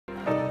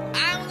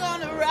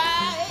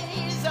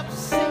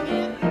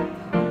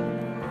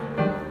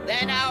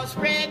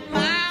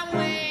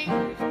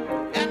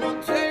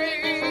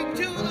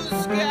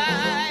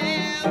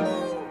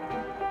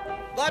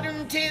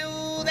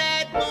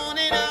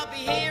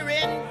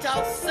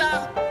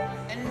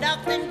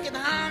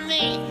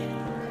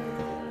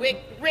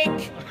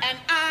Rick and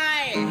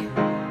I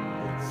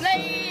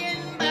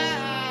playing by.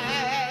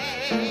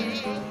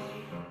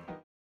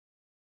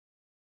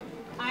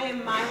 I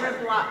am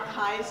Myra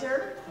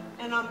Block-Kaiser,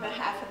 and on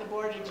behalf of the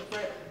Board of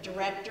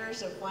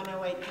Directors of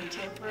 108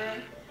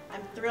 Contemporary,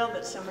 I'm thrilled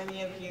that so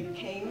many of you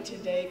came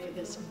today for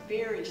this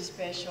very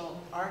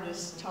special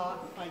artist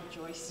talk by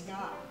Joyce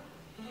Scott.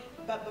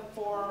 But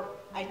before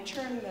I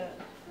turn the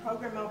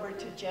program over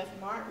to Jeff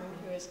Martin,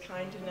 who is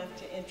kind enough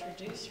to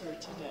introduce her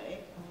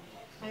today,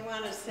 I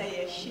want to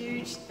say a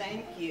huge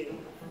thank you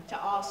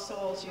to All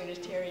Souls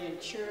Unitarian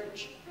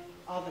Church,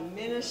 all the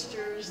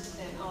ministers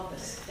and all the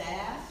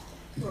staff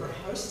who are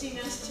hosting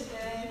us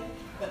today,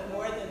 but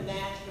more than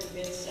that, who have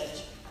been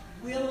such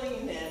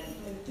willing and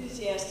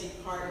enthusiastic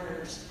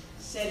partners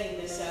setting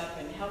this up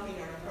and helping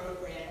our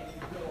program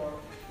for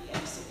the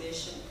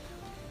exhibition.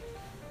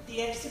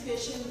 The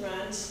exhibition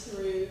runs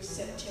through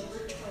September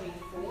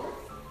 24th,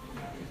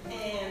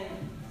 and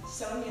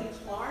Sonya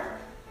Clark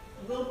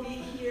will be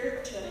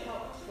here to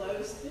help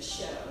close the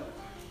show,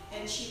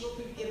 and she will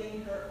be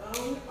giving her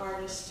own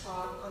artist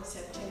talk on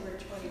September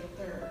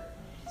 23rd.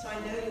 So I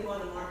know you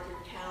want to mark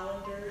your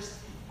calendars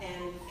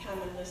and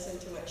come and listen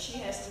to what she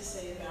has to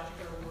say about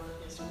her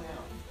work as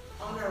well.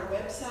 On our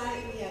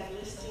website, we have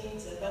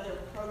listings of other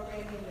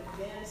programming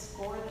events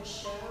for the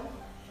show.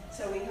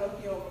 So we hope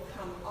you'll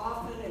come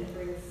often and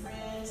bring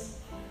friends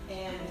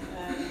and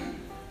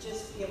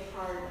just be a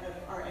part of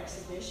our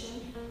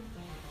exhibition.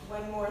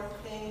 One more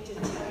thing to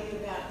tell you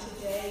about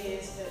today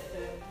is that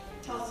the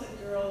Tulsa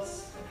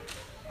Girls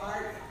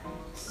Art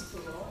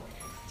School,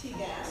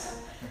 TGAS,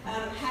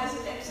 has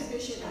an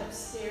exhibition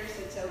upstairs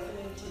that's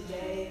opening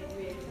today at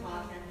 3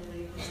 o'clock, I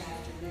believe, this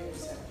afternoon.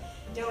 So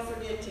don't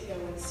forget to go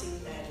and see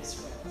that as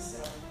well.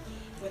 So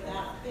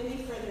without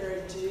any further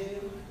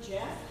ado,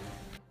 Jeff.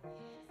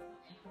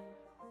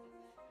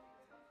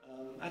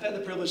 I've had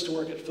the privilege to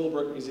work at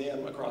Philbrook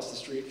Museum across the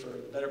street for the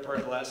better part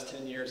of the last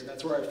 10 years, and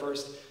that's where I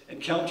first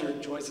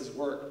encountered Joyce's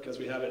work, because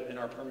we have it in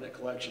our permanent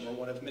collection. We're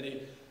one of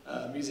many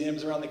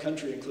museums around the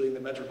country, including the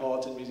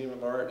Metropolitan Museum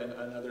of Art and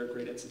other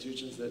great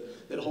institutions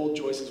that hold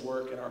Joyce's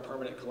work in our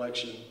permanent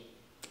collection.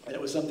 And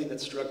it was something that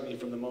struck me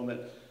from the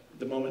moment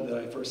that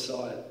I first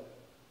saw it.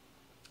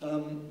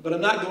 But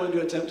I'm not going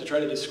to attempt to try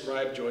to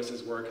describe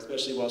Joyce's work,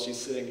 especially while she's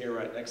sitting here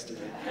right next to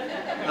me,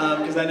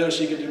 because I know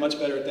she can do much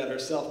better at that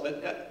herself.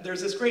 But there's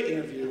this great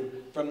interview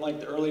from like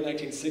the early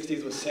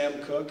 1960s with Sam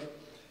Cooke,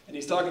 and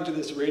he's talking to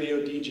this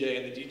radio DJ,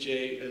 and the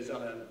DJ is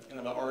on a kind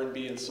of an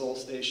R&B and soul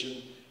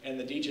station, and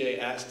the DJ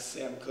asks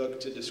Sam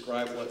Cooke to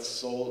describe what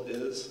soul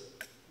is,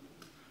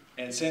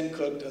 and Sam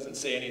Cooke doesn't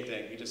say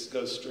anything. He just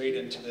goes straight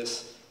into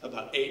this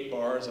about 8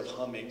 bars of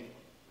humming.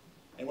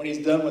 And when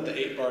he's done with the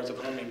 8 bars of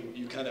humming,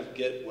 you kind of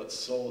get what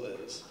soul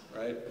is,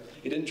 right?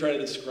 He didn't try to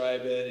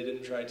describe it. He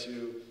didn't try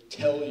to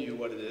tell you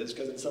what it is,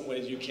 because in some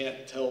ways you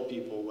can't tell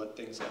people what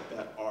things like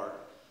that are.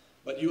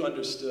 But you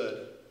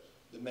understood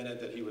the minute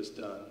that he was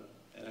done.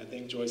 And I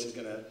think Joyce is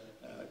going to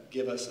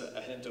give us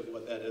a hint of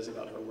what that is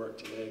about her work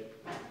today.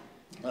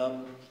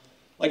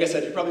 Like I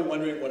said, you're probably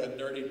wondering what a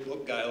nerdy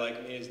book guy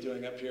like me is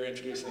doing up here,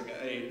 introducing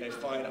a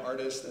fine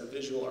artist, a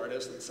visual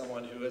artist, and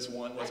someone who has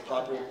won what's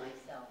popular,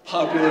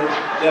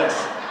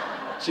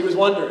 yes. She was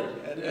wondering,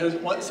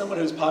 and someone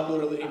who's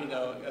popularly,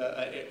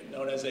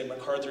 known as a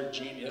MacArthur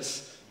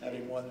genius,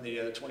 having won the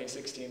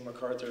 2016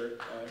 MacArthur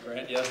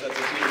grant. Yes, that's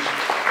a huge.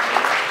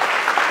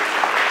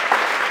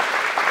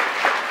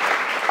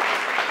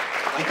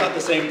 I thought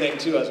the same thing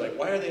too. I was like,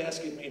 why are they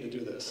asking me to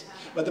do this?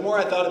 But the more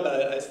I thought about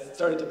it, it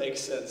started to make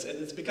sense.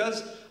 And it's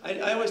because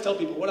I always tell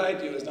people what I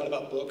do is not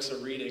about books or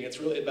reading.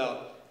 It's really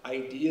about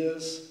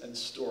ideas and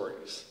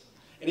stories.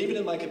 And even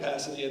in my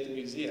capacity at the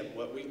museum,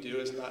 what we do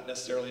is not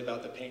necessarily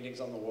about the paintings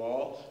on the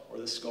wall or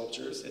the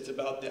sculptures. It's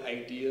about the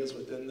ideas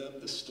within them,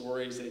 the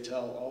stories they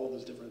tell, all of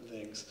those different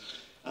things.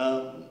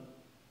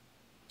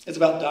 It's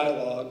about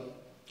dialogue.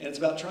 And it's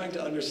about trying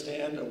to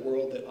understand a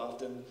world that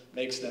often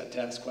makes that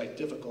task quite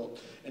difficult.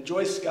 And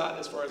Joyce Scott,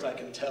 as far as I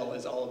can tell,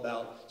 is all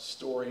about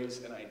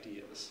stories and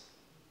ideas.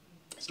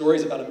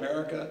 Stories about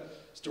America,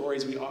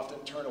 stories we often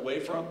turn away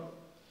from,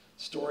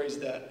 stories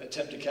that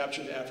attempt to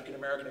capture the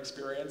African-American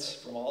experience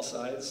from all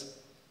sides.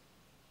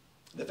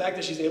 The fact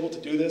that she's able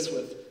to do this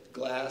with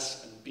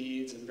glass and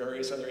beads and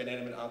various other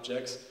inanimate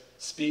objects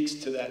speaks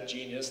to that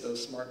genius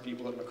those smart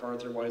people at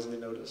MacArthur wisely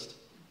noticed.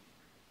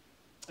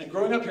 And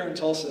growing up here in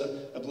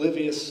Tulsa,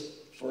 oblivious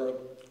for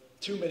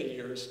too many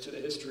years to the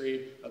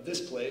history of this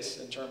place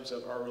in terms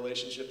of our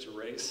relationship to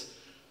race,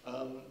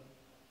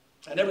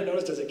 I never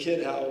noticed as a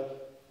kid how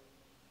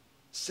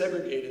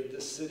segregated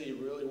this city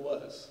really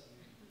was,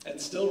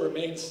 and still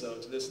remains so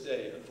to this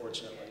day,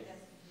 unfortunately.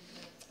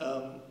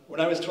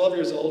 When I was 12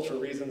 years old, for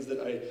reasons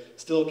that I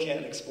still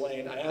can't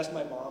explain, I asked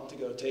my mom to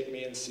go take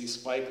me and see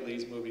Spike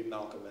Lee's movie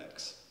Malcolm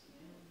X.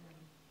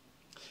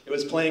 It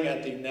was playing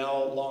at the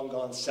now long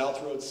gone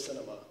South Road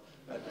Cinema,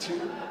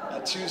 a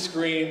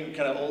two-screen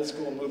kind of old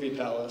school movie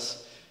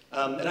palace.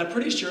 And I'm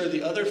pretty sure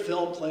the other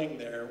film playing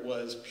there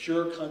was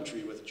Pure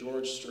Country with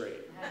George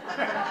Strait.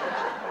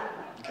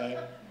 Okay?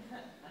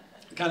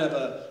 Kind of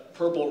a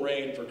purple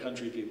rain for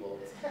country people.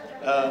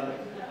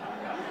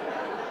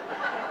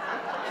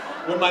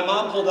 When my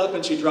mom pulled up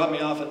and she dropped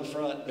me off in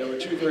front, there were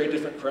two very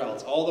different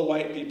crowds. All the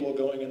white people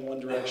going in one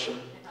direction,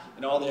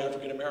 and all the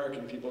African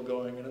American people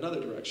going in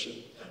another direction.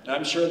 And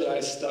I'm sure that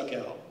I stuck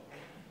out.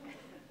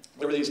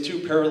 There were these two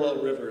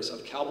parallel rivers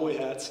of cowboy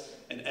hats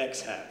and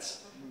X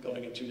hats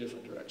going in two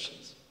different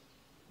directions.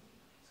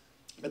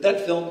 But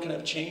that film kind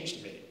of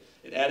changed me.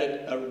 It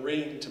added a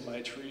ring to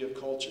my tree of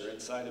culture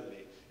inside of me.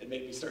 It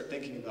made me start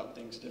thinking about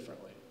things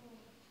differently.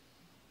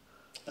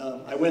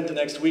 I went the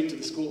next week to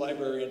the school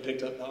library and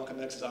picked up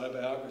Malcolm X's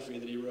autobiography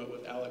that he wrote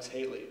with Alex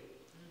Haley.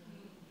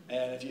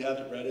 And if you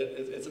haven't read it,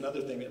 it's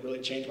another thing that really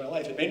changed my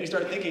life. It made me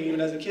start thinking, even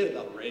as a kid,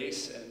 about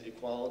race and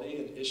equality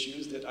and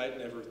issues that I'd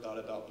never thought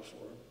about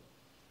before.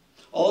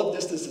 All of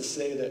this is to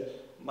say that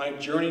my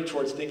journey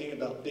towards thinking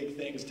about big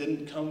things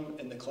didn't come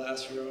in the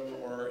classroom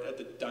or in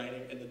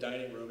the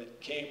dining room. It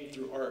came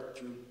through art,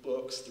 through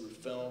books, through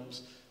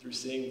films, through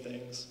seeing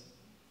things.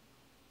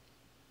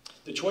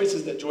 The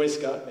choices that Joyce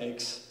Scott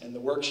makes and the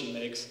work she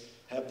makes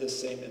have this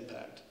same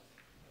impact.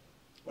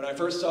 When I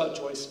first saw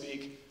Joyce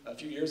speak a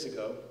few years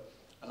ago,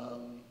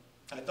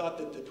 I thought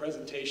that the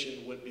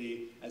presentation would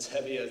be as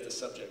heavy as the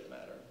subject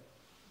matter.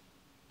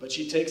 But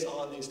she takes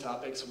on these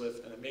topics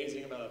with an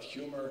amazing amount of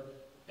humor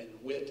and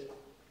wit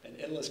and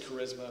endless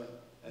charisma,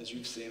 as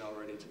you've seen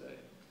already today.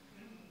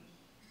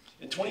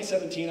 In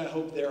 2017, I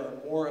hope there are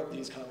more of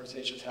these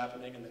conversations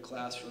happening in the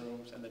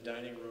classrooms and the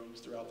dining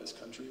rooms throughout this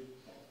country.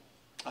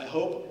 I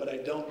hope, but I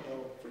don't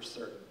know for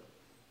certain.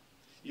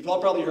 You've all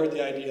probably heard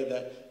the idea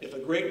that if a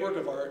great work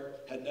of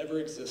art had never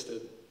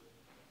existed,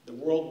 the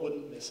world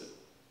wouldn't miss it.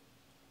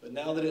 But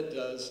now that it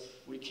does,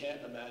 we can't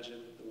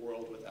imagine the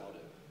world without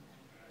it.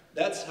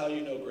 That's how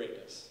you know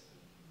greatness.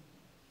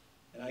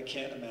 And I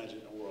can't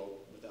imagine a world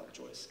without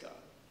Joyce Scott.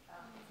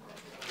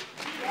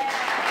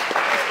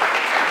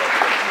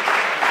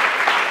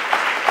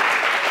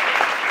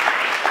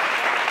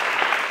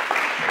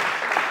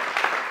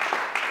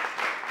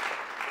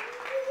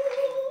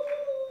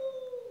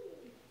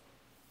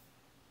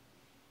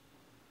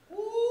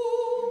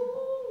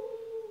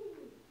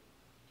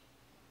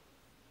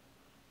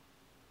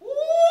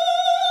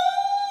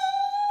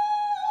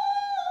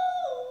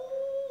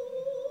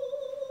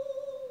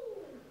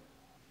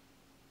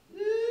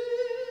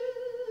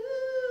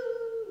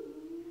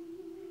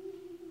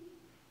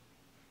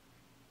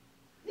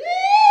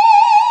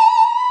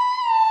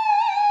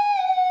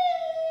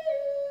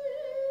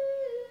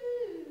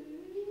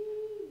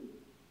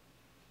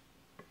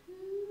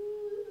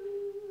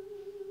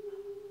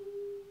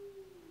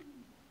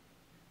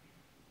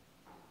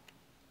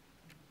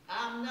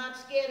 I'm not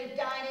scared of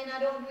dying and I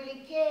don't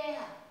really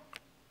care.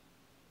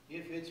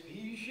 If it's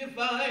peace you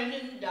find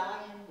in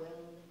dying, well,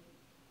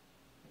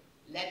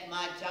 let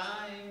my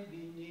time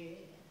be near.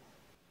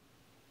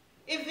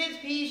 If it's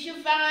peace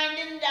you find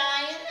in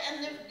dying,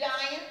 and if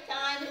dying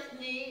time is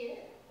near,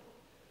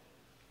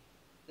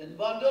 then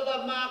bundle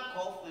up my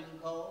coffin,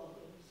 cause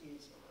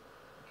it's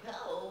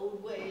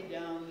cold way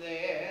down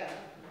there.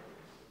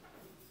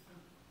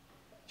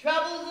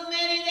 Troubles are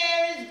many,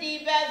 they're as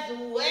deep as the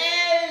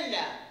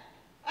well.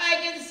 I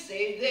can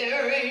say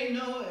there ain't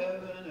no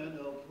heaven and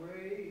I'll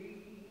pray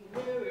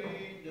there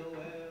ain't no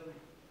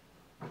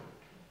hell.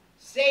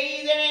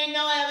 Say there ain't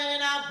no heaven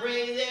and I'll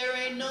pray there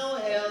ain't no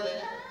hell.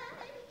 And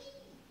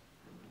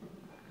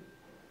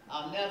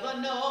I'll never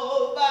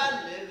know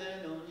by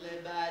living,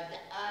 only by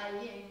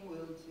dying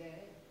will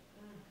tell.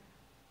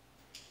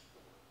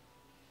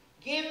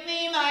 Give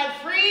me my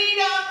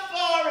freedom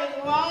for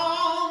as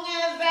long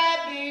as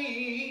I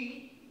be.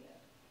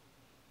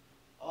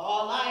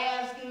 All I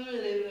ask of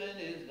living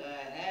is to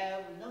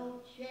have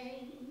no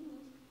chains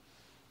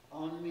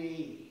on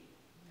me.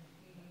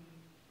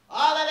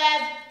 All that I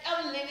ask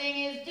of living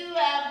is to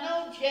have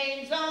no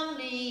chains on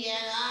me,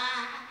 and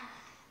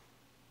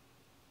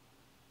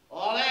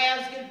all I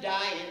ask of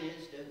dying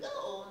is to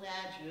go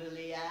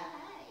naturally. I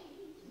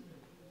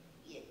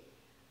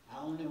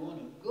only want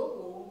to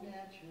go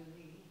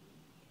naturally.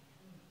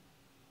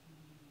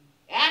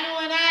 And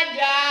when I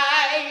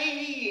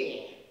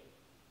die,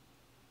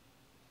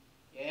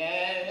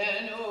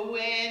 and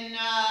when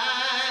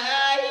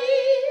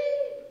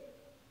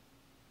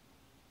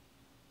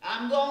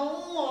I'm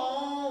gone,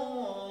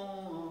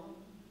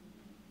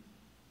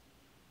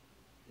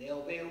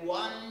 there'll be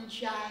one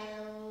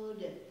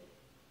child,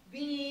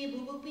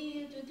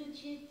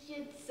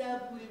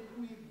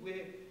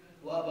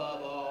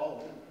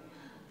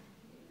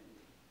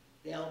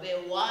 there'll be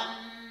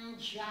one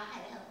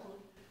child,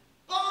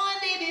 born,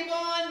 baby,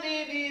 born,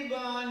 baby,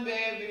 born,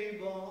 baby,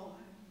 born.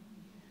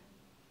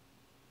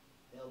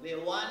 There'll be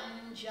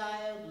one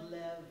child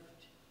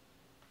left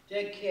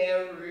to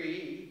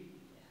carry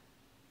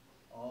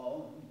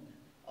on.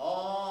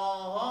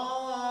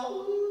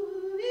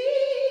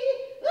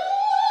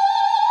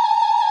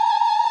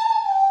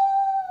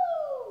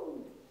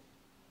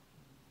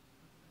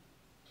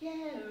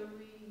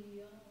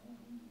 Carry on.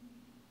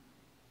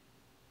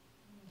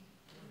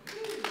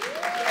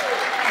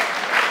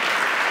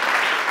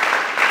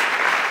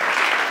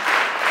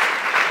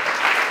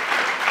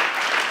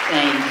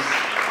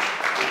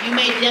 Thanks. You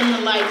may dim the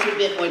lights a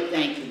bit more,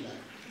 thank you, love.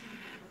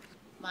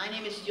 My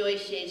name is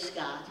Joyce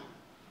Scott,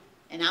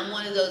 and I'm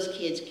one of those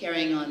kids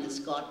carrying on the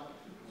Scott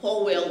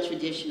Holwell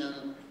tradition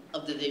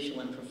of the visual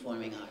and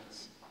performing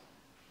arts.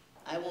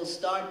 I will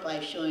start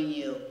by showing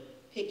you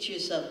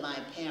pictures of my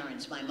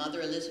parents, my mother,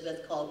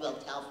 Elizabeth Caldwell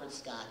Talford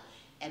Scott,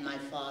 and my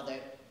father,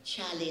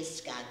 Charlie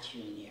Scott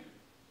Jr.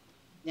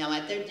 Now,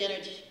 at their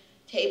dinner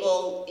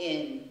table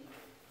in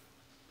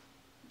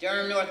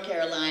Durham, North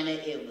Carolina,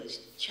 it was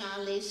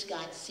Charlie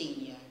Scott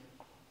Sr.,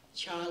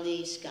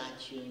 Charlie Scott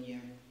Jr.,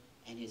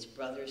 and his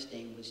brother's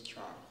name was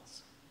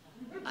Charles.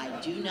 I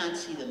do not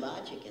see the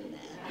logic in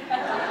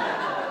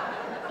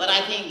that. But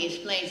I think it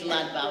explains a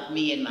lot about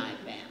me and my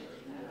family.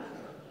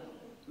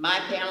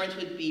 My parents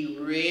would be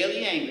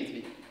really angry with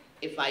me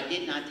if I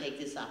did not take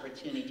this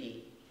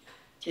opportunity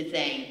to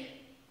thank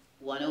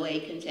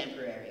 108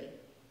 Contemporary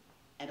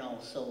and All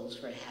Souls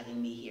for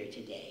having me here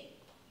today.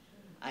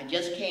 I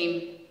just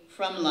came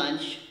from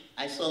lunch.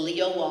 I saw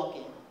Leo walk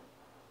in,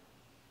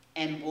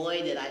 and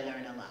boy, did I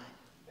learn a lot.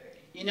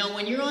 You know,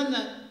 when you're on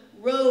the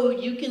road,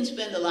 you can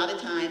spend a lot of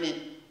time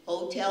in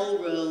hotel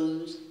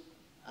rooms.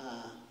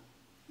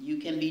 You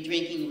can be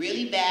drinking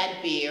really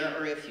bad beer,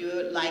 or if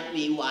you're like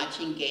me,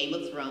 watching Game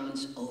of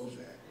Thrones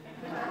over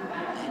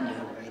and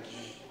over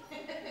again,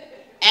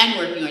 and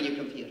working on your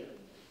computer.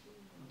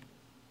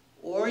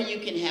 Or you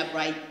can have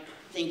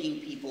right-thinking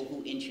people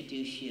who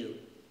introduce you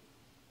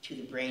to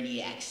the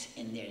brainiacs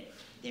in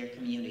their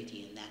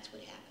community, and that's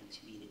what happened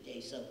to me today,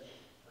 so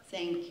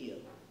thank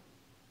you.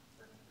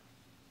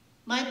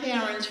 My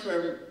parents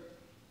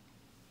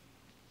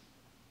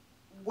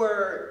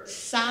were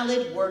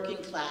solid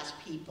working-class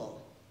people,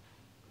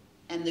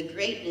 and the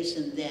greatness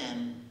in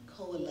them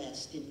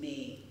coalesced in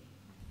me.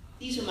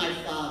 These are my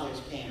father's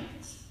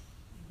parents,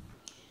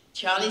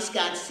 Charlie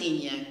Scott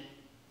Sr.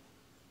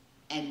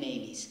 and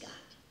Mamie Scott.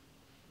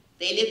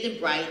 They lived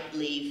in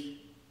Brightleaf,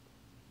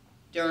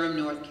 Durham,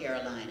 North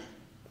Carolina.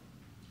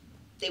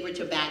 They were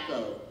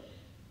tobacco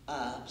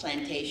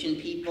plantation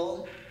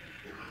people.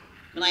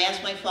 When I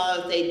asked my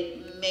father if they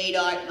made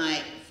art,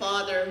 my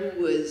father,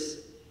 who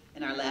was,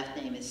 and our last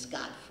name is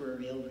Scott for a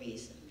real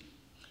reason.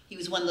 He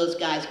was one of those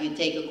guys who could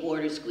take a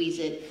quarter, squeeze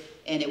it,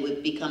 and it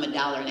would become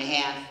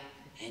 $1.50,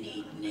 and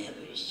he'd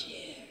never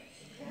share it.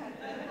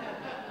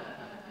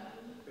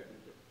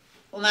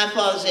 Well, my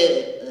father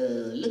said,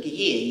 look at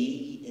here,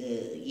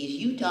 is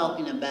you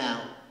talking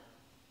about,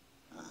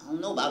 I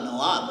don't know about no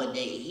art, but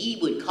he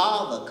would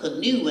carve a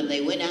canoe when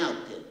they went out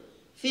to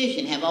fish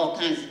and have all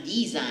kinds of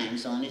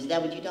designs on it. Is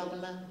that what you're talking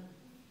about?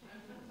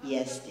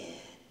 Yes, Dad.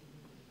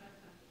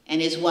 And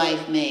his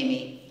wife,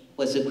 Mamie,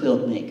 was a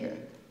quilt maker.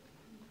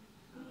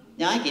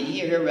 Now, I can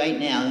hear her right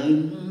now.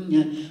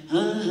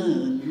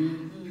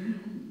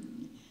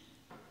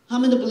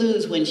 Humming the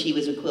blues when she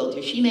was a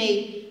quilter. She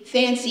made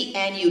fancy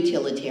and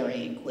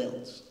utilitarian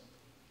quilts.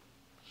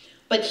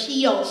 But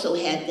she also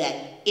had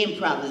that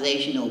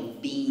improvisational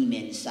beam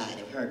inside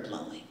of her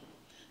glowing.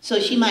 So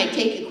she might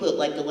take a quilt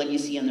like the one you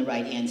see on the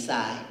right-hand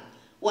side,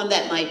 one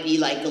that might be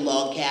like the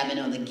log cabin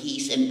or the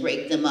geese, and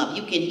break them up.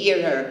 You can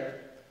hear her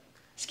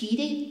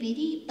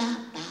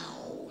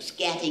skee-dee-bee-dee-bow-bow,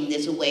 scatting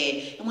this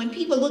away. And when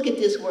people look at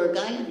this work,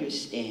 I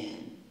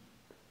understand.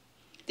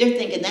 They're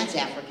thinking that's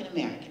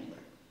African-American work.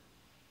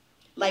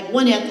 Like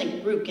one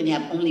ethnic group can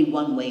have only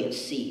one way of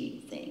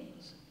seeing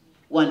things,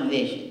 one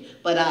vision.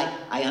 But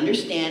I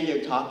understand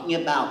they're talking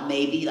about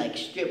maybe like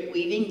strip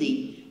weaving,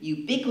 the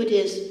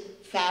ubiquitous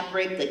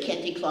fabric, the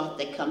kente cloth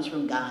that comes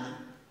from Ghana.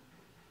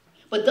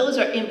 But those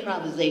are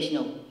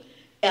improvisational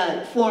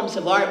forms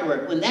of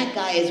artwork. When that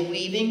guy is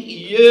weaving,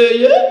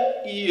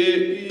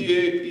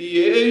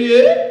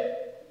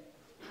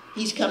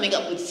 he's coming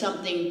up with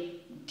something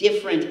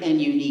different and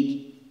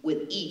unique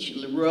with each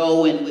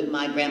row, and with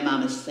my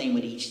grandmama's same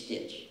with each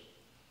stitch.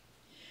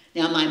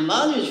 Now my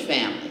mother's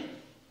family,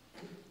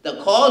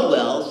 the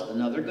Caldwells,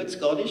 another good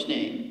Scottish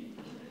name,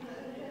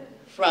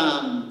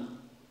 from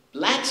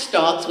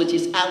Blackstocks, which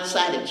is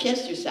outside of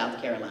Chester,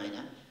 South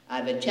Carolina.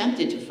 I've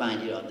attempted to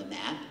find it on the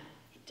map.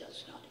 It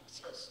does not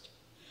exist.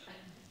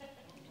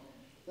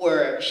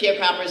 Were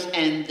sharecroppers,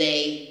 and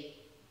they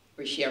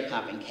were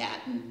sharecropping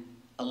cotton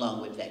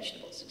along with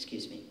vegetables,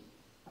 excuse me.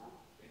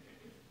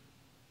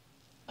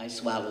 I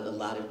swallowed a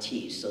lot of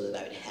tea so that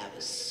I would have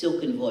a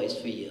silken voice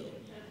for you,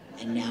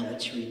 and now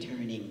it's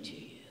returning to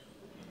you.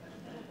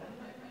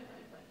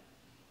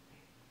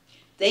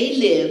 They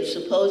lived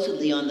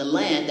supposedly on the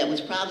land that was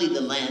probably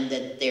the land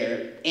that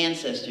their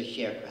ancestors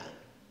sharecropped.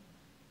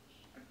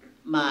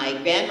 My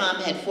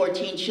grandmom had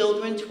 14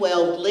 children,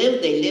 12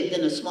 lived. They lived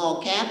in a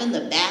small cabin.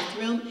 The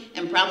bathroom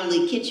and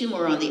probably kitchen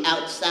were on the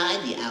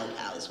outside, the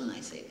outhouse when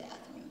I say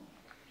bathroom.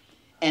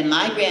 And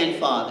my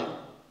grandfather,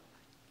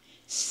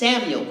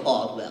 Samuel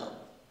Caldwell,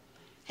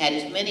 had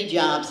as many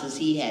jobs as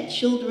he had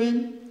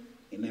children.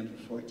 Remember,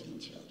 14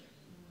 children.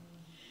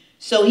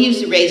 So he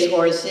used to raise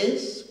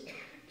horses.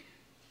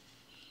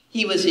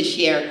 He was a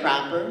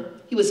sharecropper.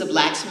 He was a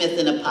blacksmith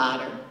and a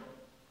potter.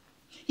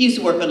 He used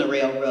to work on the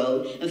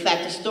railroad. In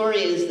fact, the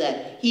story is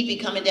that he'd be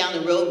coming down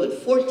the road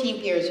with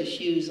 14 pairs of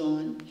shoes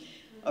on,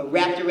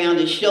 wrapped around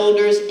his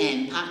shoulders,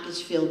 and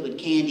pockets filled with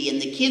candy.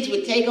 And the kids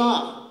would take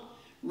off,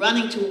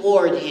 running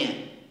toward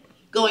him,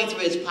 going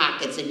through his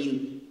pockets, and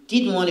you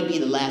didn't want to be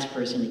the last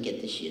person to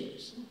get the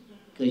shoes,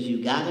 because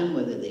you got them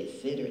whether they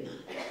fit or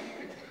not.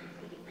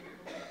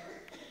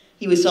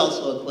 He was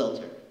also a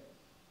quilter.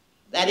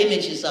 That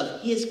image is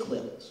of his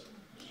quilts.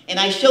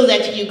 And I show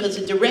that to you because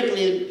it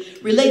directly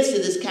relates to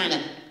this kind of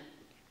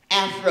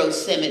Afro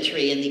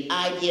symmetry and the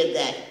idea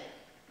that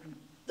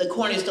the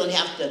corners don't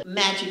have to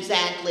match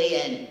exactly.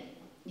 And,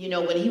 you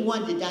know, when he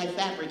wanted to dye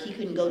fabric, he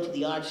couldn't go to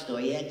the art store.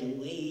 He had to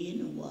wade in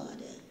the water.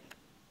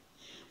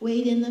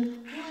 Wade in the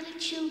water,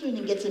 children,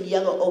 and get some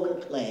yellow ochre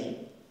clay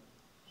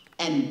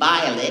and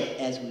bile it,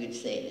 as we would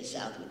say in the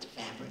South, with the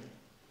fabric.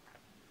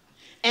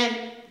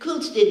 And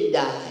quilts didn't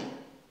dye.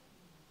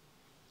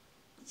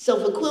 So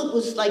if a quilt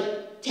was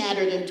like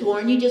tattered and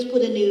torn, you just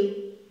put a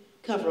new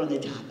cover on the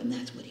top, and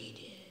that's what he did.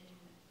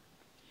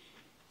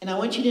 And I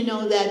want you to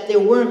know that there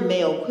were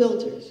male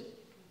quilters.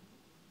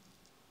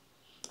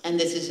 And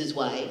this is his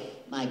wife,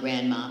 my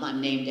grandmom.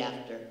 I'm named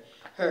after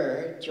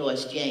her,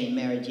 Joyce Jane,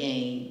 Mary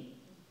Jane.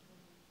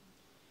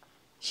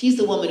 She's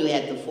the woman who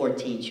had the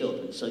 14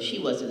 children, so she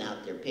wasn't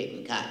out there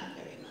picking cotton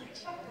very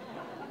much.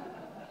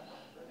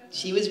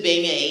 She was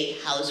being a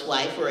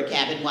housewife or a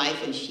cabin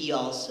wife, and she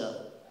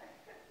also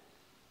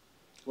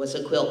was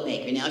a quilt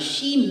maker. Now,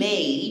 she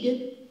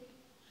made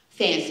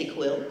fancy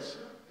quilts,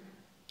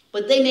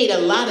 but they made a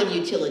lot of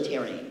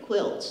utilitarian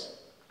quilts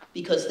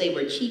because they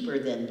were cheaper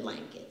than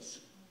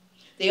blankets.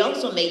 They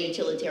also made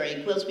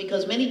utilitarian quilts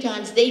because many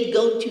times they'd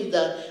go to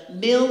the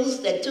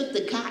mills that took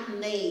the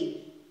cotton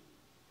they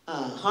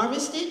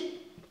harvested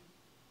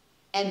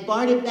and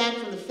bartered back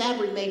from the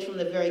fabric made from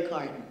the very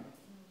cotton.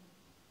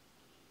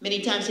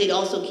 Many times they'd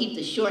also keep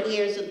the short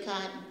hairs of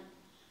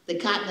the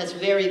cotton that's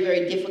very,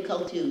 very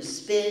difficult to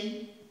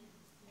spin,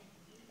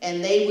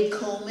 and they would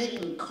comb it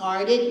and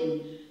card it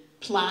and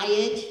ply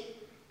it,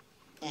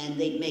 and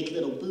they'd make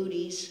little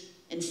booties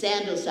and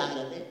sandals out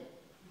of it,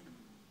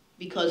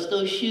 because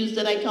those shoes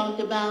that I talked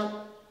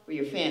about were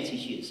your fancy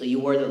shoes. So you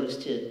wore those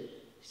to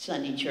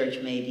Sunday church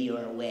maybe,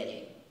 or a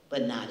wedding,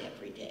 but not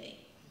every day.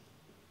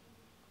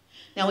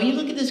 Now when you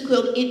look at this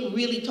quilt, it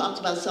really talks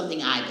about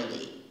something I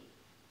believe.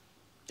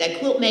 That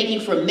quilt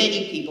making for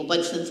many people,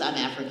 but since I'm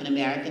African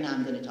American,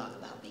 I'm going to talk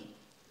about me,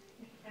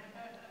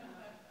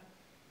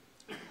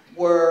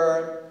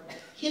 were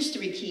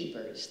history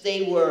keepers.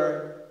 They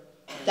were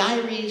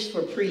diaries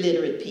for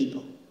pre-literate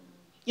people.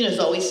 You know, there's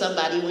always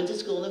somebody who went to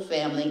school in the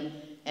family,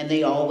 and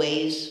they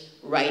always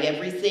write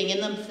everything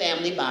in the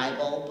family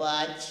Bible,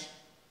 but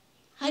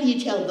how do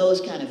you tell those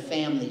kind of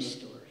family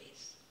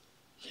stories?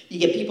 You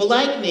get people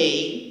like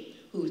me,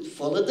 who's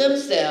full of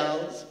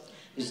themselves,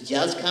 who's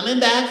just coming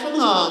back from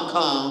Hong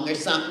Kong or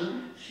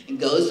something, and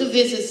goes to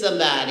visit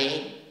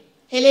somebody.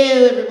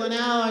 Hello, everyone,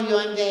 how are you?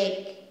 I'm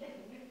Jake.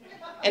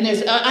 And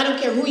there's, I don't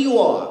care who you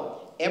are,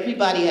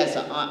 everybody has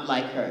an aunt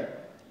like her.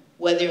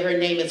 Whether her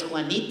name is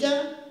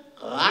Juanita,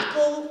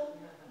 Rocco,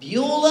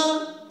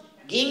 Beulah,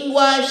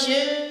 Gingwa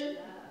Shu.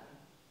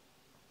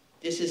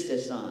 This is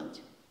this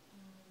aunt.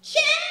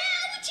 Yeah,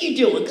 what you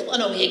doing? Come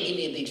on over here, give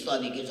me a big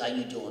sluggy kiss. How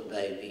you doing,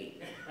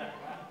 baby?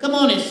 Come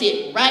on and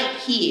sit right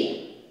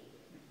here.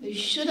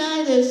 Should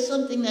I? There's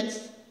something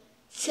that's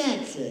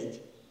censored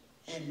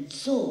and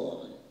so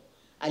on.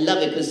 I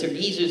love it because there are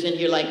geezers in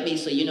here like me,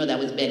 so you know that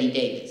was Betty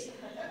Davis.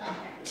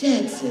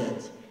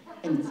 Censored.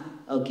 And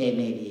okay,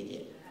 maybe you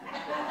did.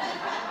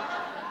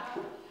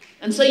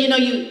 And so, you know,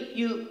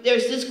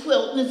 there's this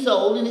quilt and it's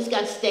old and it's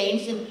got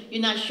stains and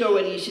you're not sure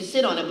whether you should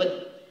sit on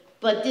it,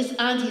 but this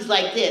auntie's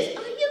like this.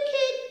 Are you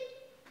kidding?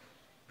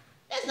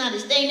 That's not a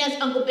stain,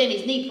 that's Uncle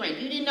Benny's knee print.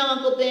 You didn't know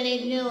Uncle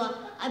Benny? No,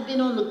 I've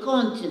been on the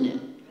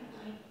continent.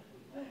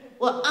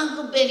 Well,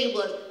 Uncle Benny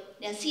was,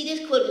 now see,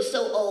 this quilt is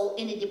so old.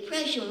 In the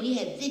Depression, we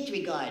had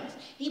victory gardens.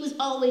 He was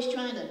always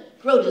trying to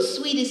grow the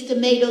sweetest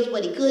tomatoes,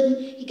 but he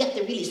couldn't. He got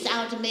the really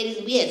sour tomatoes,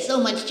 and we had so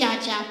much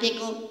cha-cha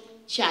pickle.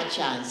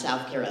 Cha-cha in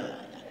South Carolina.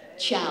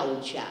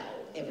 Chow-chow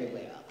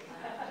everywhere.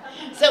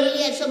 So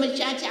he had so much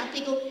cha-cha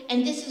pickle,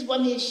 and this is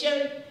one of his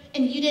shirt,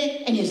 and you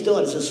did, and his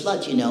daughter's a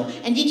slut, you know.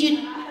 And did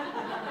you?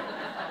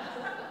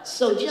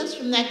 So just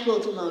from that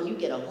quilt alone, you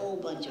get a whole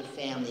bunch of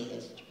family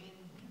history.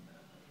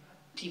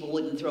 People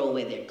wouldn't throw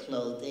away their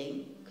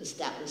clothing because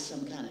that was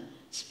some kind of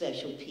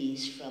special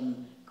piece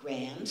from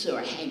Graham's or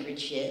a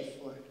handkerchief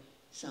or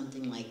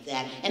something like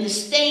that. And the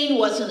stain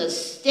wasn't a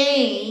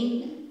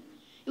stain.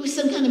 It was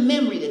some kind of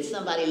memory that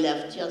somebody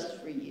left just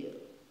for you.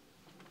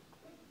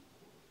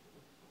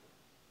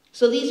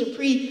 So these are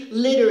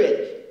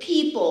pre-literate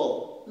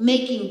people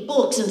making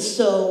books. And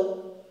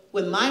so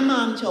when my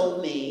mom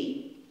told me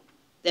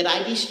that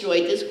I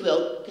destroyed this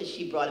quilt because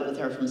she brought it with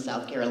her from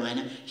South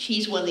Carolina.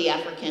 She's one of the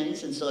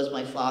Africans, and so is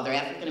my father,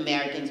 African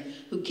Americans,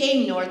 who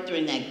came north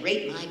during that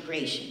great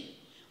migration.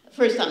 The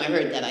first time I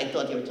heard that, I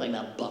thought they were talking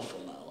about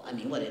buffalo. I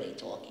mean, what are they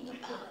talking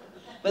about?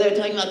 But they were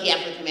talking about the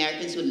African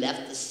Americans who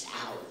left the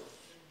South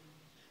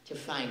to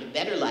find a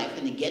better life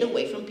and to get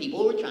away from people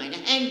who were trying to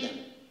hang them.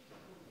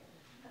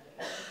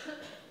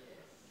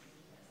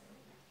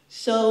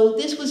 So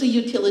this was a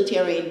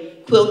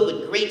utilitarian quilt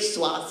with great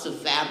swaths of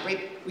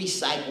fabric,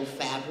 recycled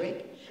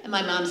fabric. And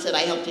my mom said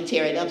I helped to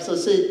tear it up. So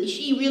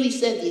she really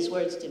said these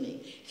words to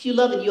me. If you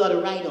love it, you ought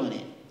to write on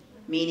it,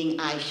 meaning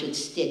I should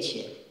stitch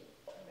it.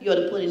 You ought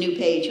to put a new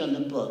page on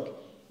the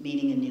book,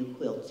 meaning a new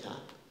quilt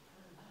top.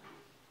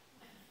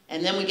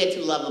 And then we get to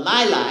the love of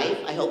my life.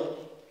 I hope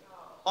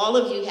all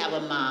of you have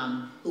a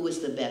mom who was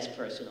the best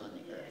person on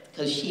the earth,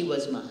 because she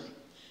was mine.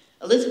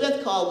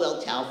 Elizabeth Caldwell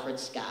Talford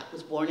Scott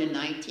was born in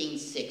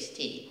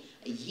 1916,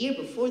 a year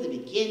before the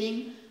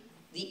beginning,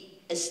 the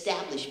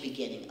established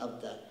beginning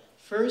of the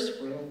First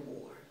World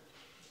War.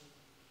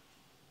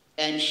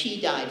 And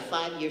she died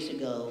 5 years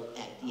ago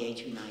at the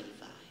age of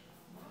 95.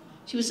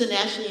 She was a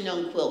nationally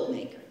known quilt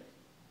maker.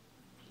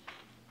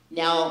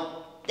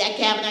 Now, that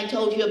cabin I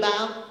told you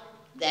about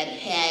that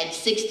had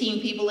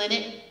 16 people in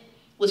it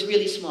was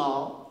really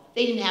small.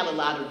 They didn't have a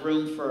lot of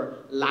room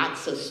for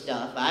lots of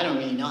stuff. I don't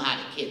really know how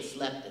the kids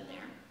slept in there.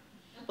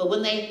 But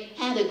when they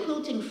had a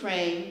quilting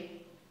frame,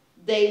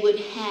 they would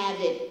have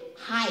it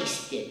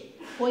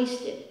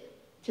hoisted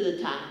to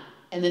the top,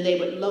 and then they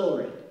would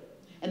lower it.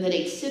 And then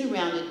they'd sit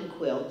around it and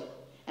quilt.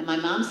 And my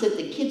mom said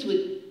the kids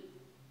would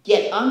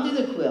get under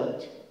the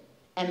quilt,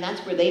 and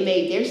that's where they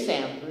made their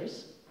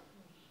samplers.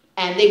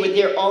 And they were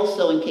there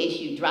also in case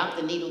you dropped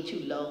the needle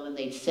too low, and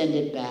they'd send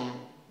it back.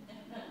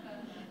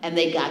 And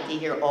they got to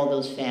hear all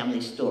those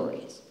family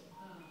stories.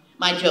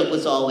 My joke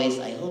was always,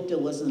 I hope there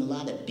wasn't a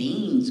lot of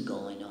beans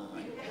going on.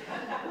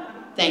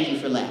 Thank you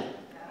for laughing.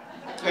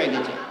 Very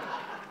good joke.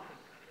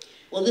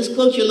 Well, this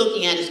quilt you're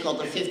looking at is called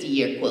the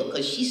 50-year quilt,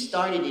 because she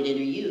started it in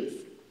her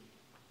youth.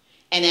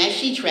 And as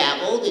she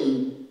traveled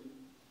and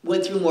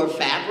went through more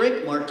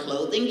fabric, more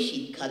clothing,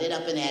 she cut it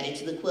up and added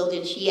to the quilt,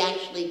 and she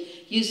actually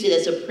used it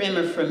as a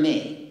primer for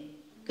me,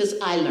 because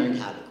I learned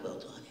how to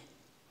quilt on it.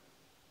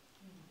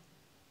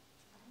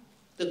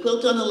 The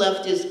quilt on the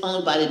left is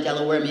owned by the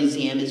Delaware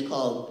Museum. It's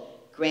called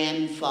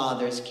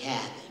Grandfather's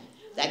Cabin.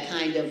 That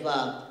kind of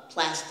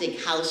plastic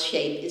house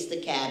shape is the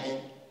cabin.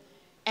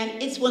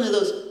 And it's one of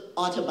those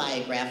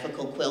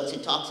autobiographical quilts.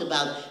 It talks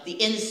about the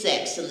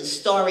insects and the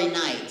starry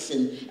nights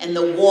and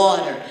the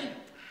water.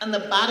 On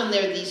the bottom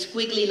there are these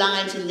squiggly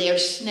lines, and they're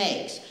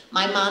snakes.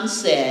 My mom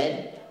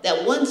said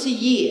that once a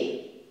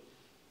year,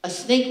 a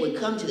snake would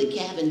come to the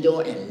cabin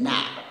door and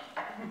knock.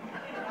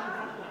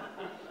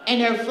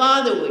 And her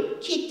father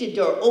would kick the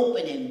door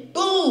open and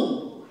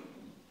boom!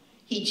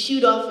 He'd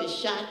shoot off his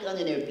shotgun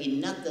and there'd be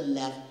nothing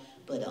left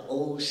but an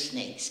old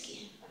snake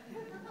skin.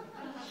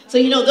 So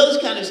you know,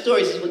 those kind of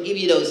stories is what give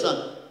you those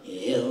songs.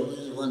 There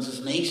was once a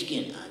snake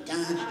skin,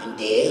 and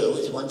there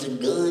was once a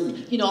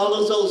gun. You know, all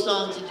those old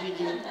songs that you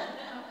do.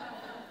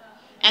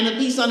 And the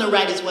piece on the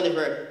right is one of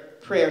her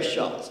prayer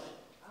shawls.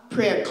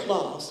 Prayer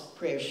cloths,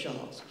 prayer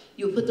shawls.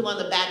 You would put them on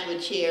the back of a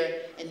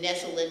chair and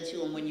nestle into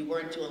them when you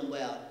weren't doing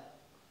well,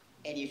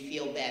 and you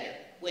feel better.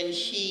 When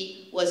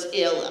she was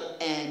ill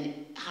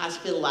and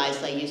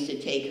hospitalized, I used to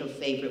take her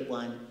favorite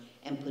one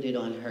and put it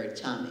on her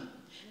tummy.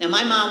 Now,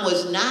 my mom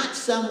was not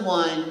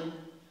someone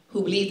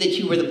who believed that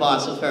you were the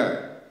boss of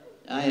her.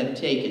 I have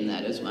taken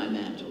that as my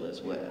mantle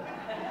as well.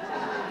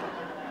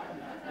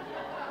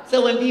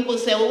 So when people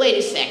say, well, wait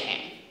a second,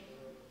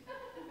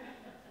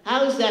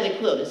 how is that a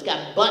quilt? It's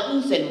got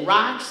buttons and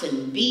rocks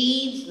and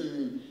beads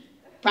and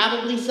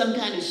probably some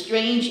kind of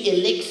strange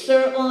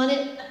elixir on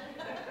it.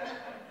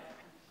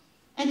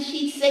 And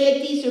she'd say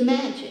that these are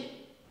magic.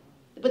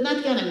 But not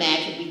the kind of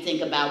magic we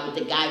think about with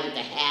the guy with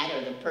the hat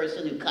or the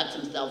person who cuts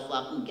himself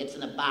up and gets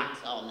in a box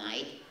all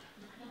night.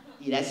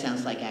 Yeah, that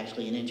sounds like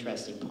actually an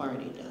interesting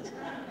party, doesn't it?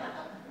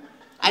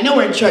 I know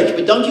we're in church,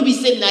 but don't you be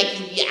sitting like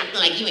you acting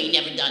like you ain't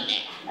never done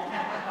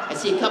that. I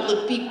see a couple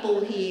of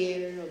people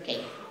here.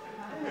 Okay.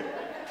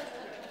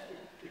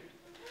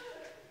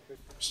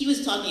 She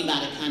was talking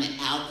about a kind of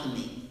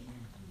alchemy,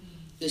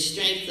 the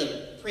strength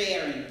of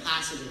prayer and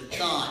positive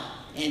thought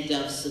and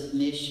of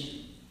submission.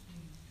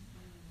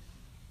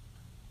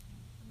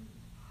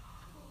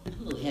 I'm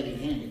a little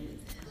heavy-handed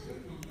with this.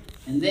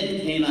 And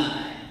then came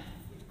I,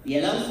 the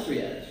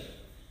illustrious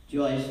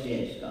Joyce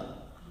Scott.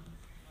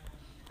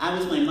 I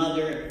was my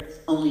mother's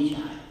only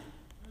child.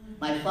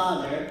 My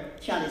father,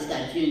 Charlie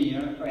Scott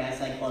Jr., or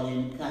as I call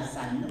him,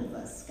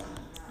 Casanova Scott,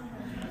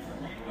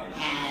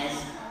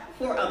 has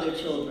 4 other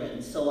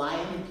children, so I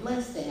am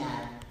blessed to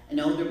have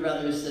an older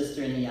brother or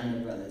sister and a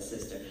younger brother or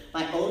sister.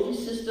 My older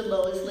sister,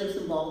 Lois, lives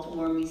in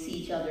Baltimore, and we see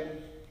each other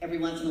every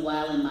once in a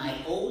while, and my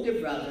older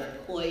brother,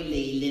 Coy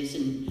Lee, lives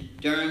in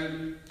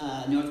Durham,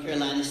 North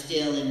Carolina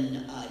still,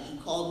 and he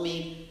called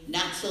me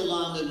not so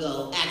long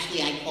ago.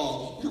 Actually, I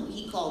called him. No,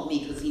 he called me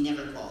because he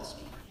never calls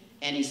me.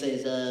 And he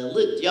says,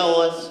 look,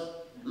 Joyce,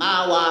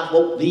 my wife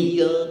woke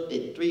me up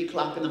at 3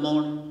 o'clock in the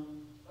morning.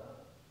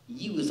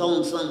 You was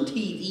on some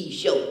TV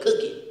show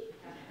cooking.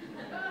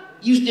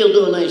 You still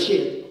doing that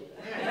shit?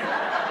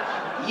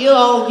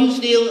 You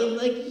still, I'm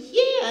like,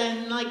 yeah,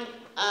 and like,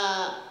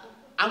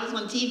 I was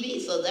on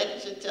TV, so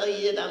that should tell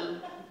you that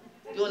I'm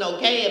Doing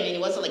okay. I mean,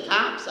 it wasn't the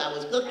cops. I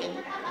was cooking.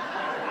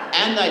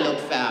 And I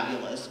looked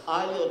fabulous.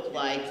 I looked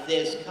like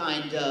this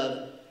kind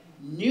of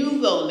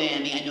nouveau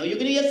mammy. I know you're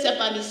going to get upset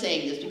by me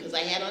saying this because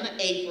I had on an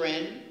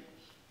apron,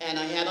 and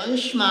I had on a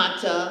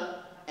schmata,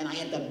 and I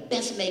had the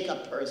best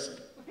makeup person.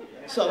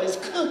 So I was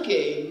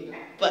cooking,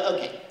 but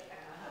okay.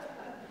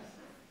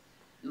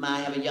 I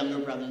have a younger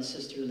brother and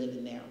sister who live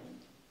in Maryland.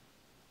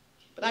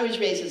 But I was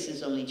raised as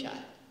his only child.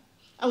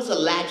 I was a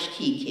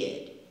latchkey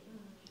kid.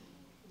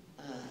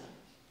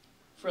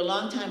 For a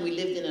long time, we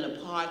lived in an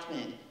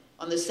apartment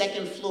on the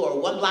second floor,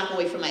 1 block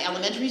away from my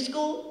elementary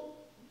school.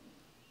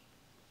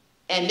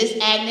 And Miss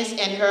Agnes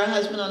and her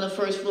husband on the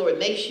first floor would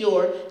make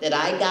sure that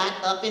I got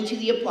up into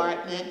the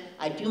apartment,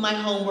 I'd do my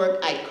homework,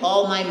 I'd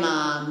call my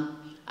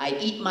mom,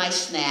 I'd eat my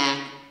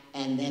snack,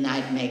 and then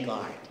I'd make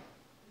art.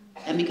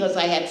 And because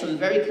I had some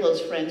very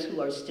close friends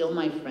who are still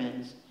my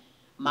friends,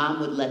 Mom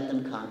would let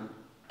them come,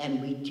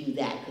 and we'd do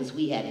that because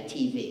we had a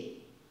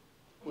TV,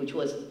 which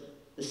was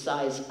the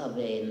size of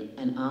an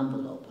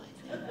envelope,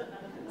 I think,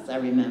 as I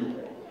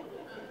remember it.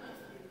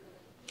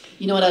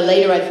 You know what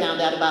later I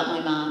found out about my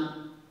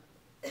mom?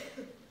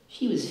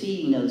 She was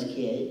feeding those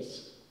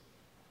kids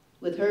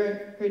with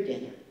her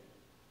dinner.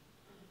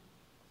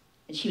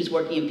 And she was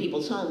working in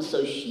people's homes,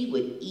 so she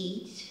would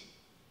eat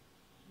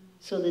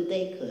so that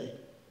they could.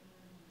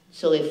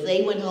 So if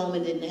they went home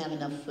and didn't have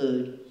enough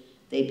food,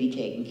 they'd be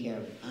taken care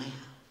of at my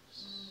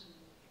house.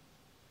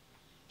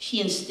 She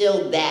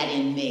instilled that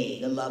in me,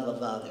 the love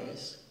of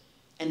others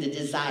and the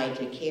desire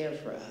to care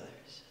for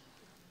others.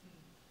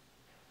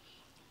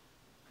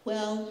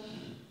 Well,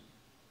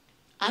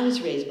 I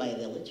was raised by a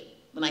village.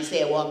 When I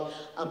say I walked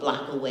a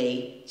block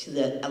away to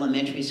the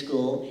elementary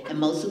school, and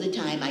most of the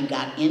time I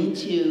got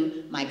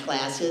into my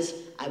classes,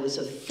 I was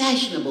a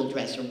fashionable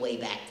dresser way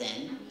back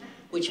then,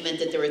 which meant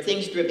that there were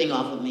things dripping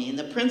off of me, and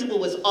the principal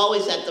was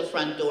always at the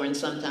front door, and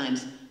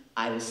sometimes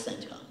I was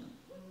sent home.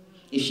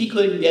 If she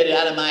couldn't get it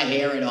out of my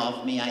hair and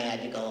off me, I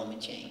had to go home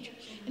and change.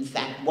 In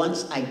fact,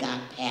 once I got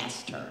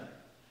past her,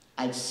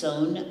 I'd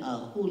sewn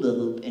a hula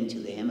hoop into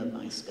the hem of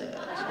my skirt.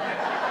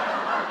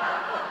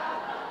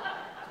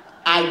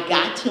 I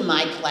got to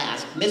my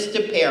class,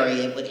 Mr. Perry,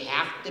 it would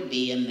have to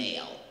be a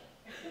male.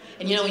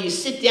 And you know, when you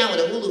sit down with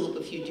a hula hoop,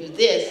 if you do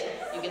this,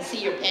 you can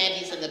see your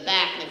panties in the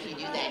back, and if you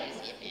do that, you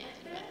see your panties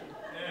in the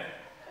back.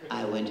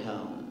 I went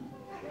home.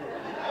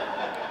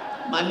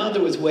 My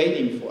mother was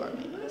waiting for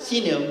me. She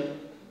knew.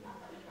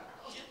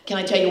 Can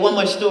I tell you one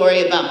more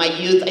story about my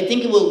youth? I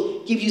think it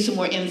will give you some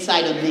more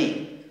insight on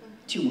me.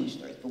 2 more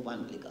stories, but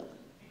one will go.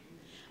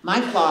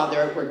 My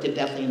father worked at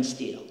Bethlehem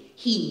Steel.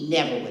 He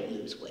never would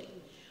lose weight.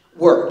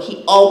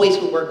 He always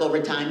would work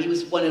overtime. He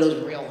was one of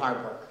those real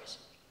hard workers.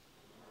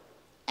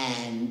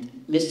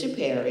 And Mr.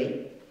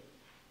 Perry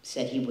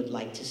said he would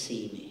like to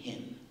see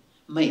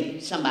me,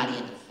 somebody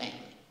in the family.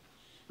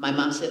 My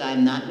mom said,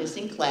 I'm not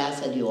missing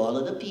class. I do all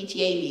of the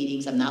PTA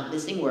meetings. I'm not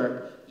missing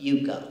work.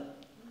 You go.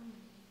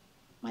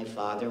 My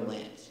father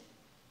went.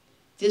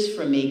 This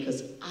for me,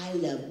 because I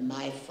love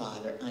my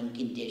father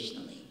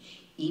unconditionally,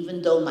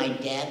 even though my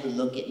dad would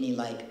look at me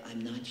like,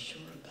 I'm not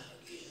sure about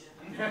you.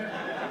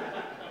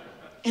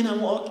 And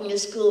I'm walking to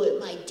school with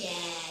my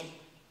dad,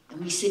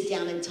 and we sit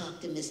down and talk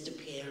to Mr.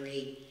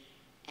 Perry,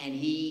 and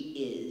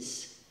he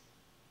is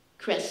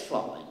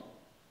crestfallen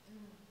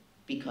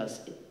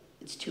because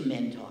it's 2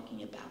 men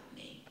talking about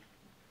me.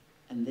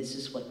 And this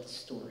is what the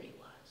story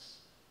was.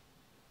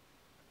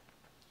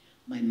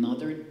 My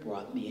mother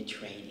brought me a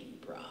training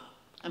bra.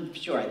 I'm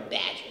sure I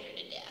badgered her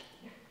to death.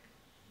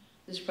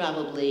 This is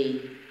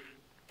probably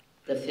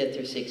the 5th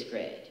or 6th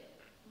grade.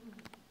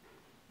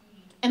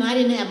 And I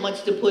didn't have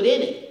much to put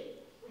in it.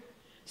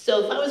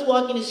 So if I was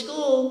walking to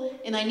school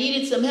and I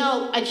needed some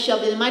help, I'd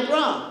shove it in my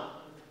bra.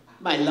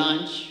 My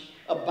lunch,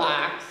 a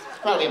box,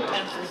 probably a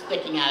pencil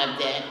sticking out of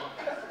it.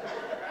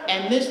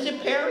 And Mr.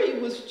 Perry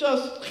was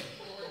just,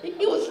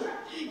 he was,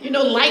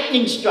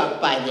 lightning struck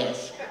by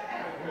this.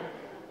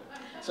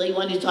 So he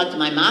wanted to talk to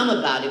my mom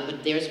about it,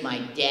 but there's my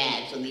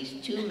dad. So these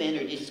 2 men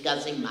are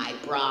discussing my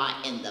bra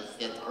in the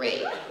 5th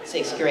grade,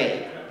 6th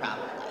grade,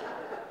 probably.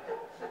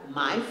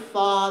 My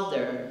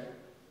father,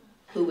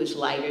 who was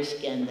lighter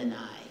skinned than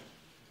I,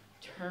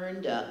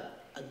 turned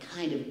up a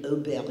kind of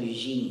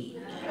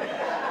aubergine.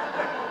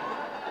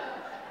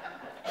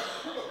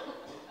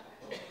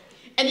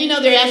 And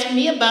they're asking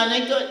me about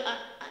it, and I thought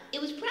it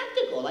was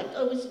practical. I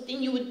thought it was the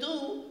thing you would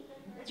do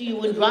so you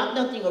wouldn't drop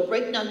nothing or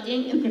break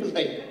nothing. And they're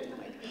like,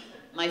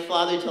 my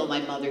father told my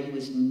mother he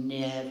was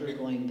never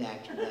going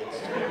back to that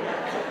story.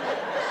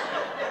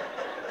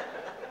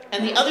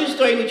 And the other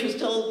story, which was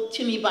told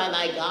to me by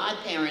my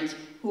godparents,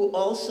 who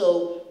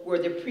also were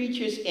the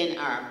preachers in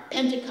our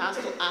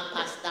Pentecostal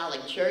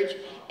Apostolic Church,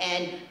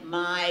 and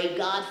my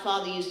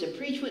godfather used to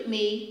preach with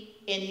me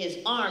in his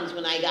arms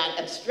when I got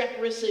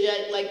obstreperous,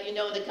 like, in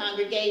the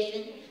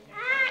congregation.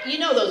 You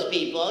know those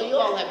people, you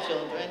all have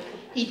children.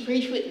 He'd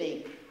preach with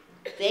me.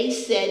 They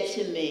said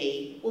to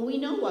me, well, we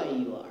know why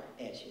you are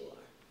as you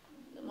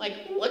are. I'm like,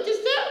 what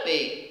does that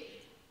mean?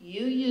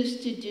 You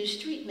used to do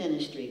street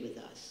ministry with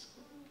us.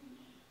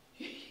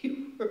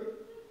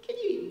 Can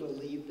you even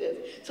believe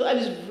So I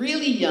was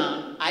really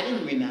young. I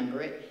didn't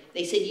remember it.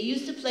 They said you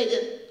used to play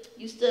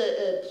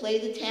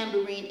the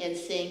tambourine and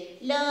sing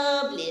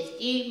 "Love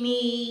Lifted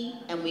Me,"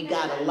 and we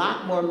got a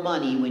lot more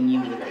money when you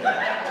were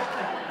there.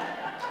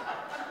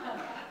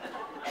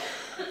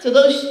 So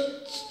those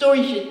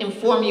stories should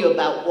inform you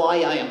about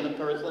why I am the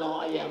person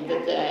I am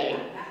today.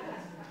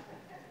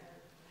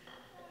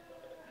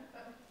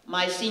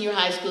 My senior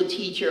high school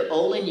teacher,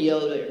 Olin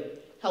Yoder,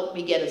 helped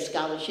me get a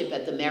scholarship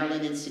at the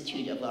Maryland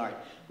Institute of Art,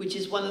 which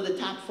is one of the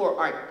top 4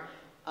 art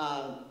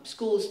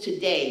schools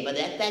today, but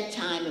at that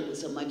time it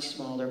was a much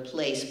smaller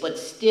place, but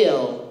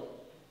still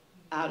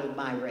out of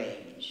my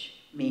range,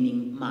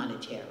 meaning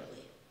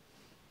monetarily.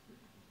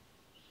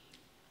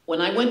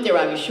 When I went there,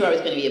 I was sure I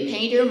was going to be a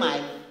painter.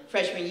 My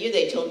freshman year,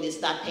 they told me to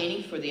stop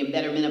painting for the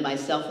betterment of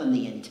myself and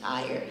the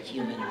entire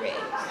human race.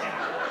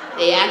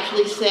 They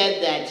actually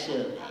said that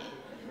to me.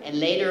 And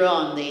later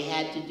on, they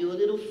had to do a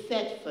little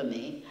fete for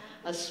me,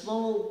 a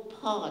small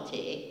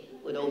party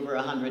with over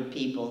 100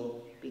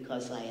 people,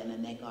 because I am a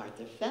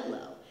MacArthur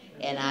Fellow.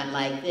 And I'm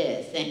like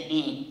this.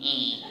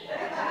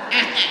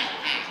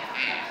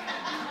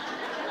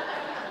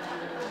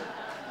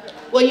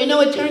 Well, you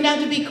know, it turned out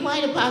to be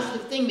quite a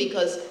positive thing,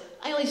 because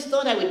I always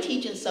thought I would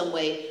teach in some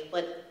way,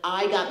 but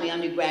I got my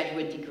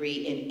undergraduate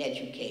degree in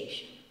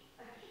education.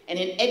 And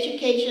in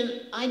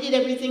education, I did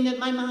everything that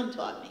my mom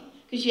taught me,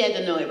 because she had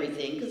to know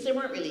everything, because there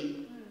weren't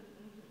really,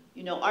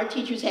 you know, our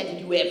teachers had to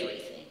do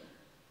everything.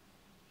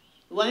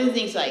 One of the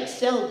things I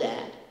excelled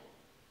at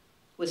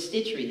was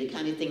stitchery, the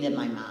kind of thing that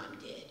my mom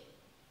did.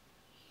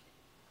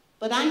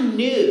 But I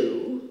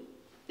knew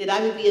that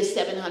I would be a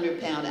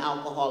 700-pound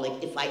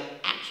alcoholic if I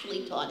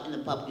actually taught in the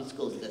public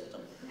school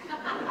system.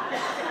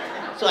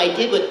 So I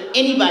did what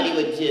anybody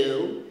would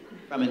do,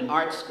 from an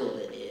art school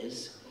it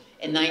is.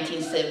 In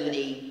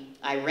 1970,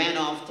 I ran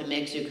off to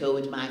Mexico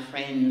with my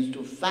friends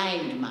to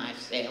find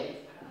myself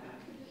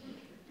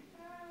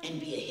and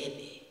be a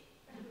hippie.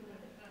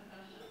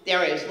 There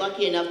I was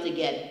lucky enough to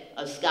get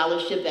a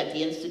scholarship at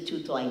the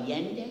Instituto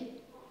Allende,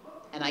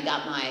 and I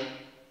got my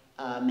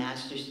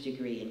master's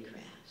degree in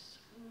crafts.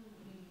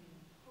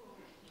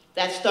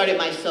 That started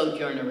my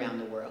sojourn around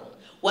the world.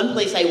 One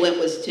place I went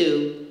was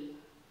to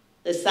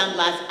the San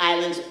Blas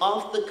Islands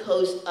off the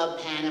coast of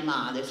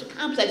Panama. There's a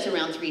complex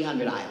around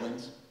 300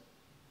 islands.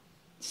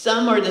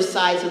 Some are the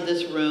size of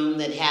this room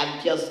that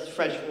have just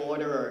fresh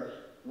water or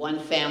one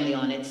family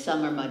on it.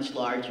 Some are much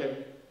larger.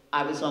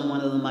 I was on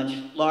one of the much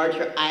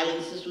larger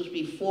islands. This was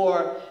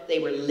before they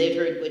were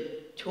littered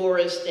with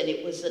tourists, and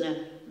it was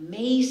an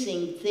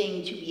amazing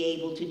thing to be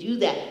able to do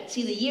that.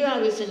 See, the year I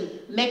was in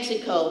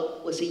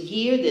Mexico was a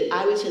year that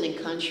I was in a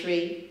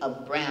country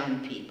of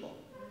brown people,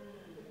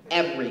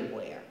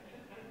 everywhere.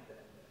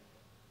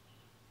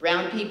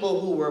 Brown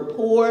people who were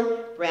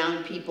poor,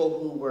 brown people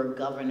who were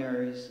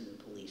governors and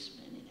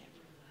policemen and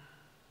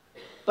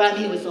everything. But I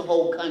mean, it was the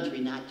whole country,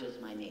 not just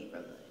my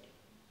neighborhood.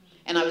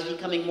 And I was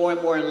becoming more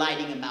and more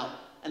enlightened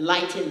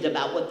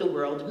about what the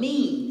world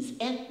means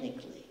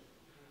ethnically.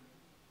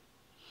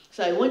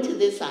 So I went to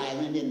this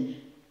island, and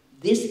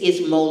this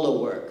is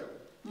mola work.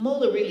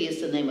 Mola really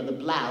is the name of the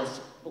blouse,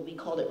 but we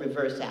call it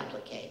reverse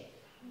applique.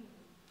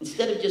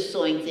 Instead of just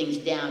sewing things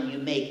down, you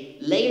make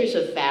layers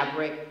of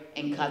fabric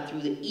and cut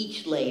through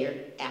each layer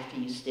after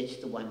you stitch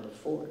the one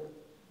before.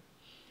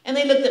 And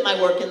they looked at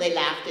my work and they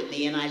laughed at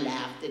me, and I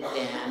laughed at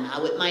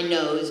them. With my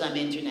nose, I'm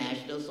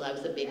international, so I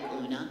was a big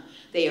Kuna.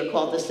 They are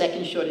called the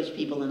second shortest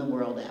people in the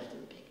world after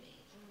the Pygmies.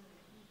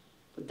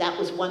 But that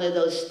was one of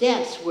those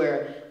steps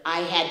where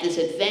I had this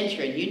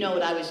adventure, and you know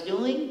what I was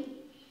doing?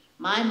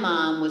 My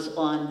mom was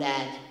on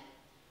that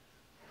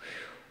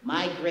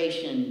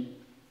migration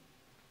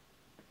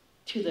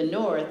to the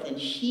north, and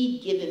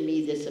she'd given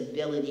me this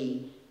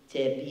ability to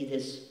be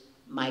this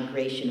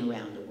migration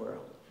around the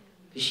world.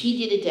 Because she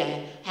did it to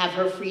have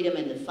her freedom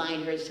and to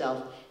find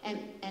herself, and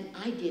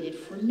I did it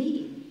for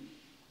me.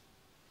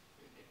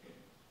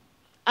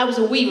 I was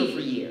a weaver for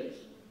years.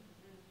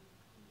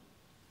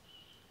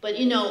 But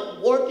you know,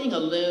 warping a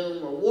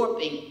loom or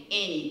warping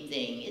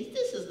anything,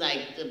 this is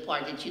like the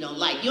part that you don't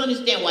like. You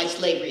understand why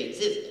slavery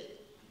existed.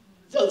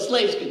 So the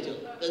slaves could do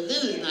it. Because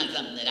this is not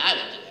something that I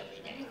would do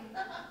every day.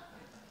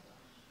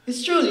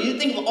 It's true. You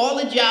think of all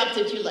the jobs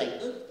that you like,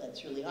 ugh,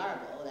 that's really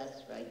horrible. Oh,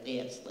 that's right. They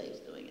have slaves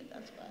doing it.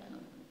 That's why I don't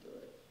want to do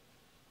it.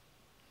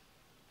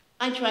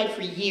 I tried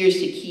for years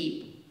to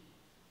keep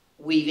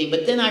weaving,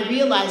 but then I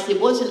realized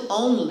it wasn't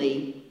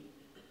only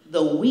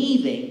the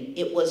weaving,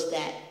 it was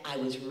that I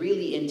was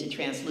really into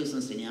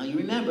translucency. Now, you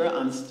remember,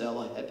 I'm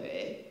still a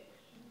hippie,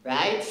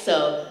 right?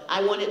 So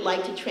I wanted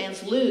light to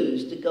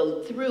transluce, to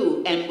go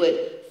through, and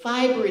with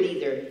fiber, it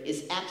either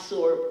is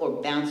absorbed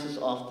or bounces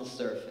off the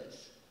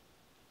surface.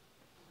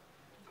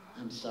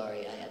 I'm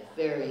sorry, I have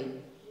very,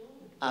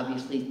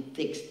 obviously,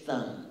 thick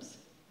thumbs.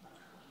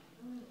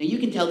 Now, you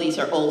can tell these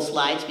are old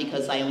slides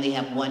because I only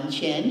have one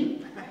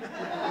chin,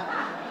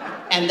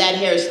 and that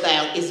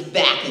hairstyle is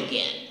back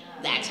again.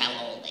 That's how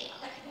old they are.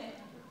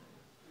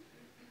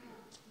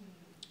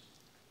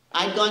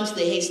 I'd gone to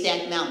the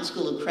Haystack Mountain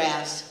School of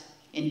Crafts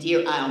in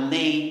Deer Isle,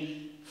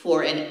 Maine,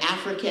 for an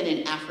African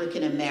and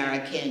African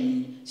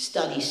American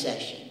study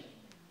session.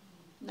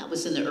 And that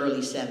was in the early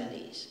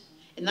 70s.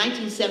 In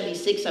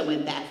 1976, I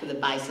went back for the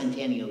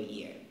bicentennial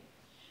year.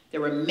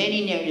 There were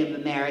many Native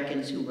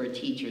Americans who were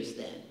teachers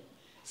then.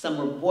 Some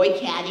were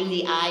boycotting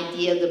the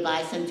idea of the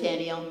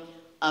bicentennial,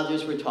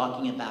 others were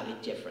talking about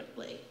it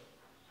differently.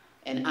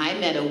 And I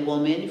met a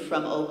woman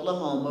from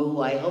Oklahoma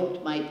who I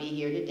hoped might be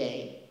here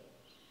today,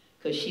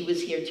 because she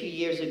was here 2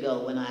 years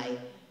ago when I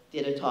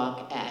did a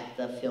talk at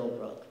the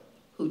Philbrook,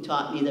 who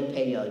taught me the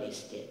peyote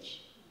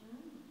stitch.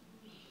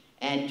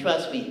 And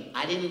trust me,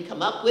 I didn't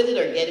come up with it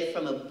or get it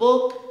from a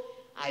book.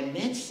 I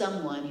met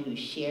someone who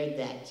shared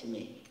that to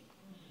me.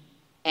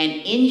 And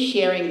in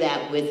sharing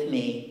that with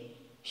me,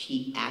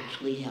 she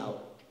actually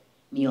helped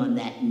me on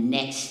that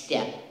next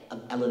step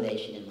of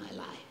elevation in my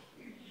life.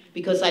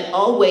 Because I'd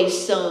always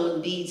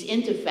sewn beads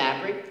into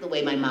fabric the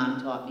way my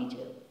mom taught me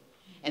to.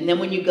 And then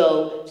when you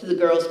go to the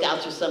Girl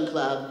Scouts or some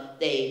club,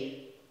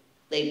 they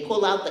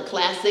pull out the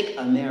classic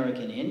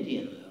American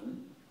Indian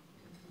loom.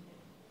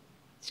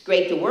 It's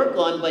great to work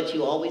on, but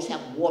you always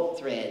have warp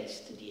threads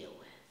to deal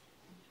with.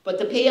 But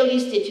the peyote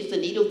stitch is a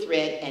needle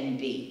thread and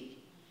bead.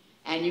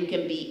 And you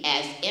can be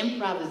as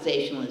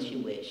improvisational as you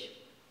wish.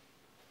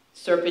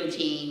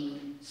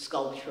 Serpentine,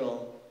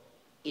 sculptural,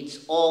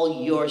 it's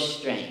all your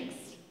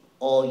strength,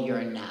 all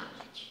your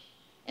knowledge.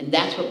 And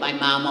that's what my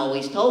mom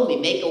always told me,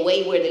 make a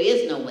way where there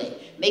is no way.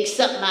 Make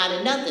something out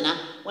of nothing.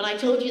 When I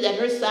told you that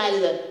her side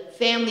of the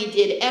family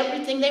did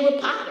everything, they were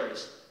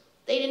potters.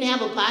 They didn't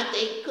have a pot,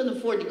 they couldn't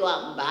afford to go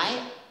out and buy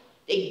it.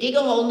 They dig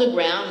a hole in the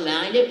ground,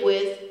 lined it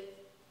with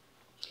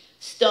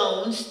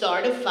stones,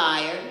 start a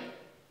fire.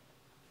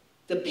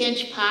 The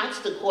pinch pots,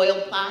 the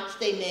coil pots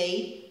they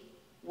made,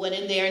 went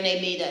in there and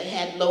they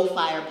had low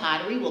fire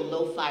pottery. Well,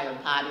 low fire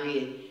pottery,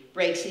 it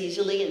breaks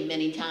easily and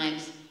many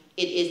times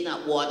it is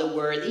not water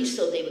worthy,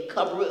 so they would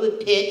cover it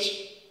with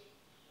pitch,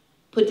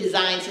 put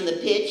designs in the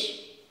pitch.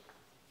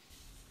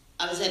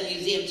 I was at a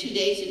museum 2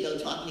 days ago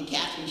talking to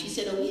Catherine. She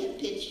said, oh, we have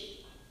pitch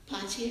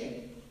pots here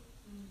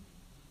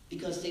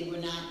because they were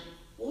not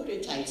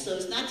watertight. So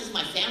it's not just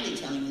my family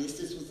telling me this.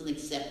 This was an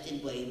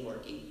accepted way of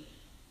working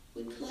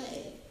with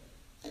clay.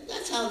 And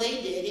that's how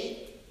they did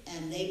it,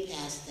 and they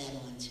passed that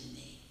on to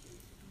me.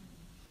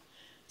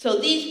 So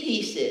these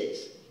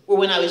pieces were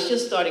when I was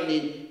just starting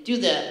to do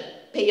the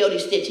peyote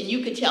stitch, and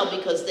you could tell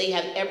because they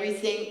have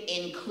everything,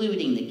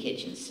 including the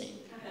kitchen sink.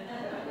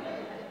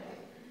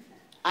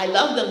 I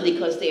love them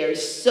because they are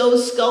so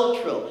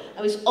sculptural.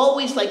 I was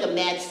always like a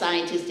mad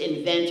scientist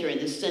inventor in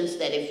the sense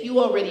that if you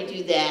already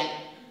do that,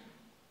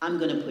 I'm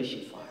going to push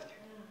it farther.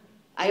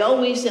 I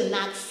always am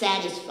not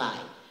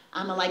satisfied.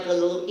 I'm like a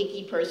little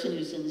icky person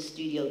who's in the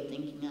studio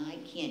thinking, no, I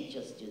can't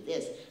just do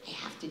this. I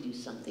have to do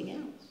something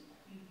else.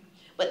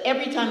 But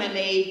every time I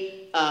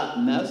made a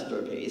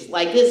masterpiece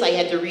like this, I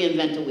had to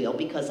reinvent the wheel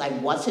because I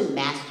wasn't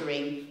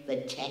mastering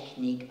the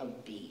technique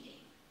of beading.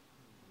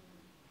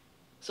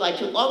 So I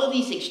took all of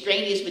these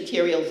extraneous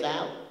materials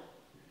out,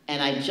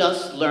 and I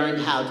just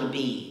learned how to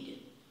bead.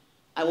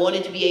 I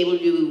wanted to be able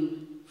to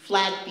do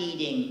flat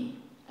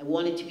beading. I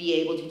wanted to be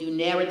able to do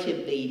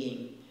narrative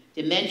beading,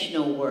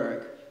 dimensional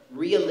work,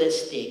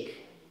 realistic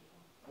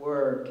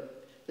work.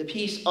 The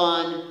piece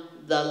on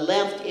the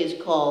left is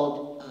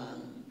called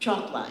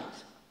Chalk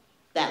Lines.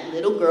 That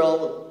little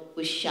girl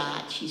was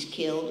shot, she's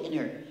killed, in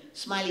her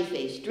smiley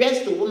face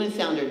dress. The woman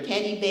found her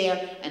teddy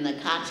bear, and the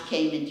cops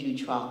came and drew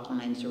chalk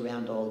lines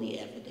around all the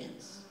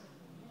evidence.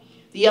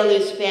 The other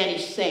is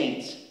Spanish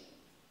saints.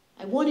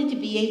 I wanted to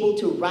be able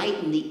to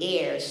write in the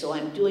air, so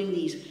I'm doing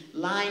these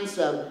lines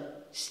of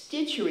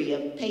stitchery,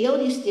 of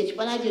peyote stitch,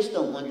 but I just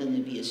don't want them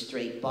to be a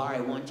straight bar.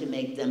 I want to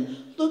make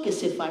them look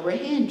as if I were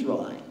hand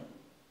drawing.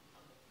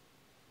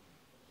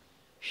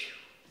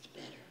 It's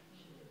better.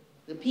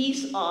 The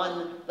piece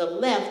on the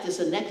left is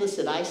a necklace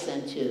that I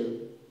sent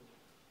to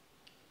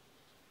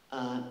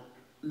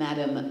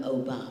Madame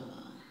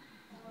Obama.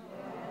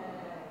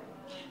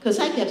 Because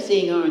I kept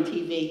seeing her on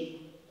TV,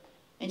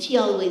 and she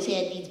always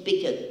had these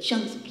big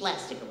chunks of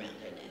plastic around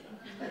her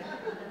neck.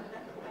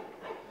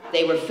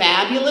 They were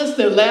fabulous.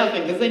 They're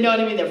laughing because they know what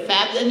I mean. They're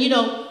fabulous. And you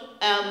know,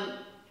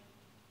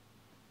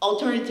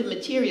 alternative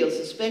materials,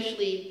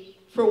 especially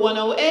for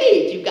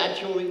 108, you've got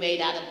jewelry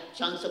made out of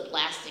chunks of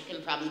plastic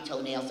and probably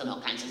toenails and all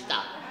kinds of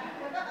stuff.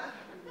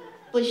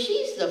 But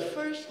she's the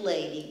first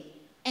lady,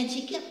 and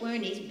she kept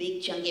wearing these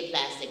big chunky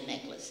plastic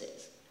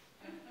necklaces.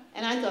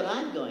 And I thought,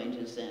 I'm going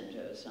to send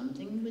her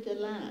something with a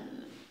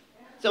line.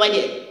 So I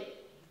did.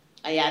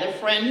 I had a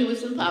friend who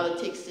was in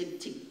politics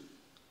to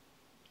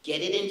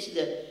get it into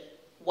the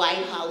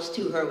White House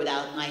to her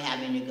without my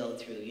having to go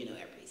through, you know,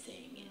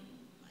 everything, and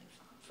my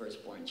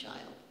firstborn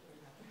child.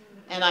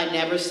 And I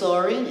never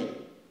saw her in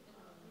it.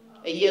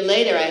 A year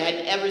later, I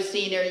hadn't ever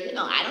seen her. You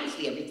know, I don't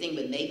see everything,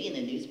 but maybe in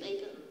the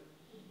newspaper.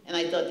 And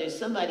I thought, there's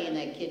somebody in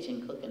that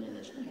kitchen cooking in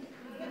this thing.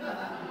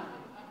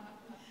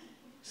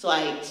 So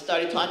I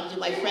started talking to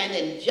my friend,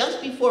 and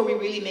just before we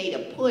really made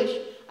a push,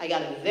 I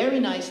got a very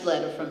nice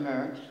letter from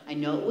her. I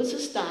know it was a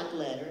stock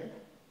letter,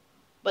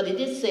 but it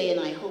did say, and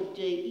I hope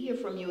to hear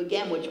from you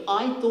again, which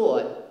I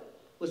thought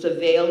was a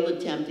veiled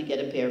attempt to get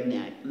a pair of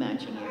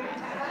matching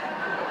earrings.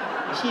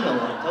 She don't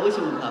want it. I wish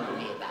she wouldn't cover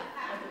me about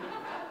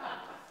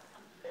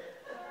it.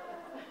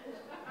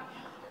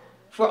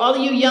 For all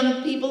of you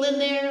young people in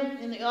there,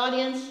 in the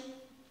audience,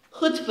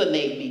 chutzpah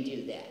made me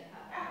do that.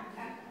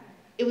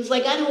 It was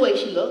like, I know the way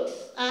she looks.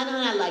 I'm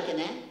not liking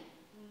that.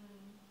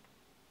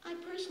 I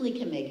personally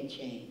can make a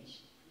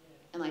change.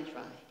 And I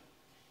tried.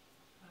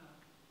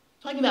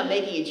 Talking about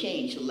making a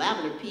change, the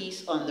lavender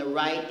piece on the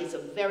right is a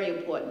very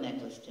important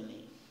necklace to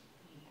me.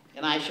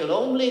 And I shall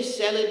only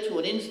sell it to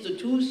an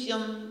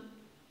institution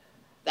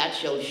that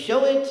shall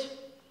show it,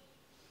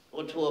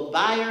 or to a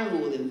buyer who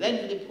will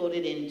eventually put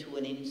it into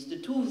an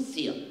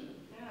institution.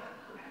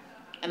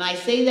 And I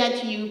say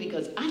that to you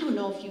because I don't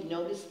know if you've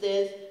noticed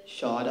this.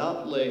 Shut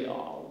up,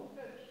 Leo.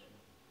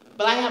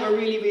 But I have a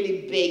really,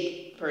 really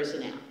big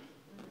personality.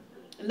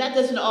 And that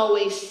doesn't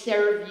always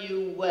serve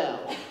you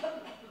well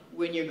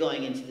when you're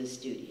going into the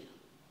studio.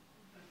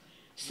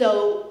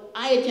 So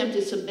I attempt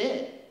to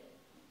submit.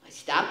 I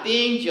stop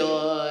being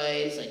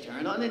Joyce, I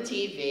turn on the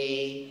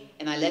TV,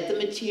 and I let the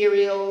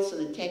materials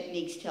and the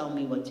techniques tell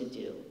me what to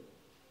do.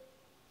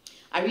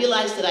 I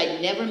realized that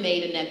I'd never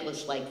made a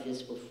necklace like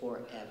this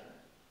before, ever.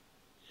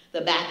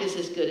 The back is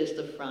as good as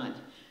the front.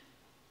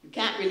 You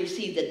can't really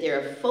see that there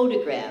are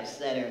photographs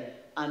that are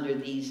under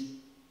these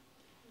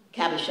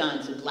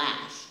cabochons of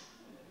glass.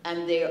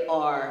 And there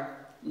are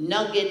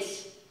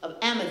nuggets of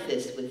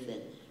amethyst within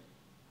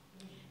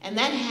them. And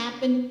that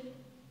happened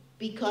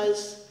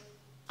because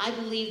I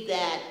believe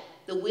that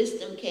the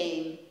wisdom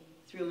came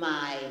through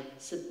my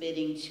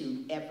submitting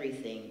to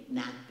everything,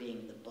 not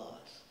being the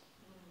boss.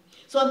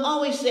 So I'm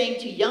always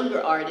saying to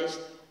younger artists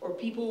or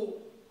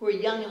people who are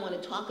young and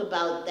want to talk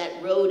about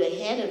that road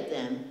ahead of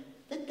them,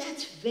 that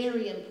that's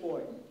very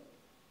important.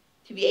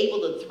 To be able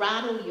to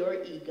throttle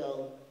your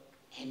ego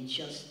and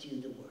just do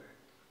the work.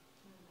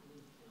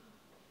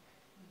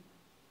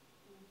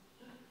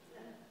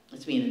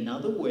 That's me in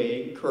another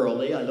wig,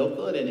 curly. I look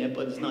good in it,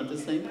 but it's not the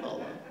same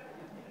color.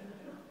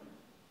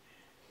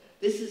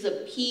 This is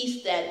a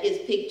piece that is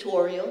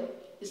pictorial.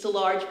 It's a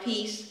large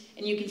piece,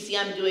 and you can see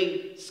I'm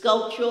doing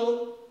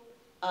sculptural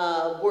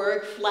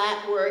work,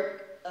 flat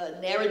work,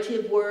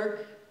 narrative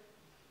work.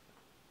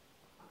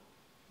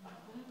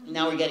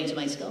 Now we're getting to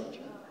my sculpture.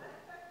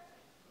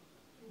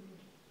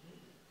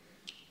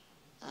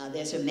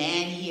 There's a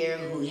man here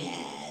who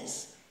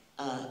has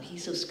a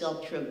piece of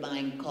sculpture of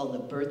mine called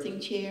the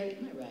birthing chair.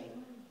 Am I right?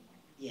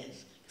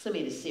 Yes, because I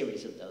made a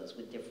series of those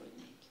with different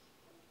names.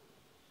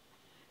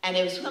 And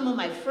it was some of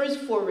my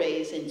first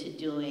forays into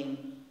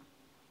doing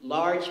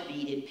large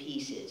beaded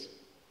pieces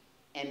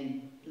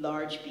and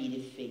large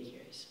beaded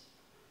figures.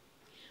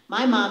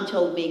 My mom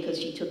told me, because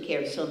she took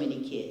care of so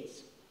many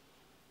kids,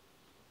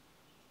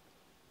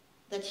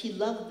 that she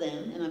loved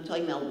them, and I'm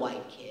talking about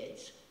white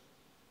kids,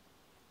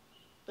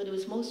 but it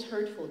was most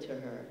hurtful to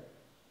her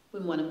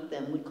when one of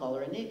them would call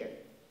her a nigger.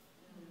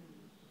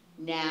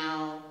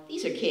 Now,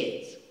 these are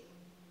kids.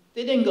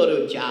 They didn't go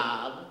to a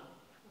job.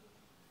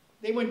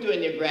 They weren't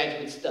doing their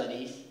graduate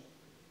studies.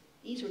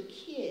 These were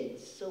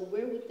kids, so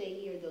where would they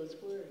hear those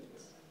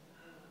words?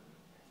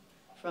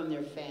 From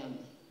their family.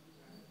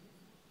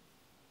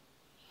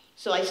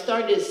 So I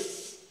started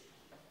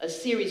a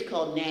series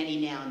called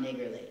Nanny Now,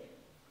 Nigger Later.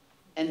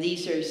 And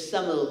these are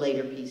some of the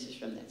later pieces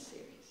from that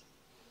series.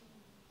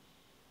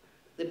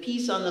 The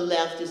piece on the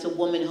left is a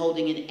woman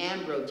holding an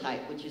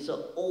ambrotype, which is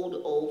an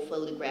old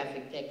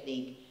photographic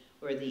technique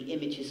where the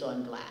image is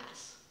on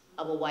glass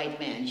of a white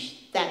man.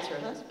 That's her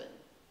husband.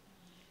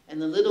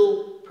 And the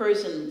little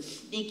person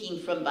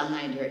sneaking from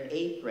behind her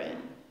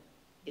apron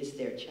is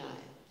their child.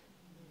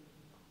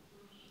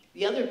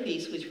 The other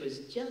piece, which was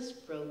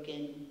just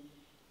broken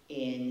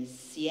in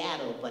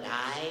Seattle, but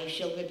I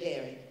shall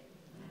repair it.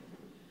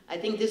 I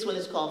think this one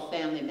is called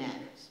Family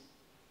Matters.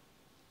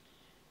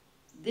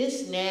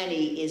 This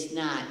nanny is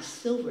not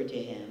silver to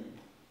him.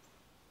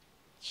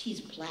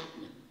 She's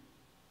platinum.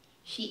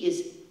 She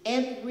is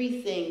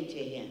everything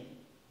to him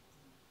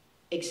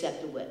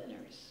except a wet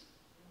nurse.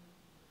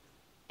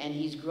 And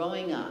he's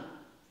growing up,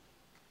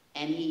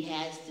 and he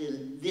has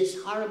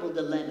this horrible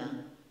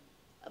dilemma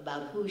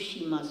about who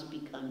she must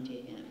become to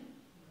him.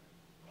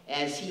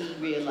 As he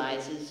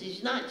realizes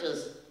she's not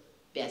just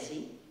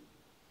Bessie,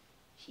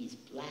 she's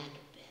Black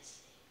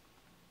Bessie.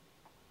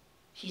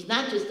 She's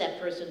not just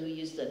that person who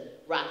used to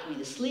rock me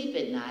to sleep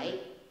at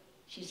night.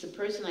 She's the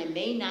person I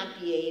may not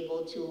be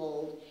able to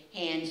hold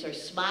hands or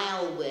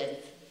smile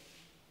with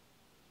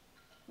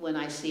when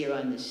I see her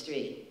on the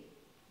street.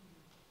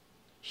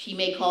 She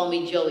may call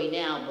me Joey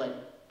now,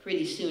 but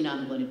pretty soon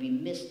I'm going to be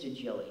Mr.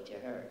 Joey to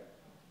her.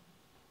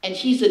 And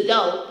she's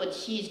adult, but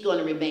she's going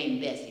to remain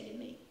Bessie to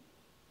me.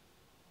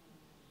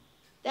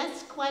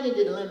 That's quite a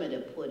dilemma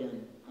to put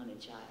on a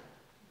child,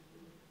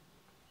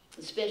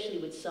 especially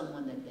with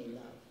someone that they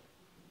love.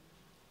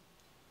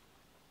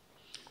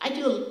 I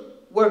do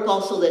work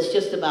also that's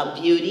just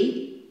about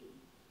beauty,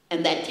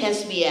 and that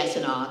tests me as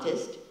an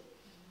artist.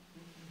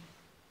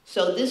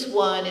 So this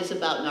one is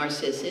about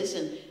Narcissus,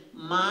 and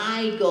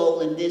my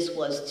goal in this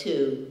was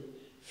to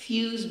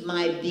fuse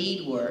my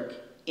beadwork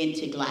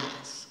into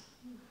glass.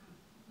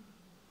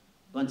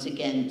 Once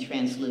again,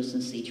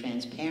 translucency,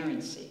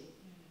 transparency.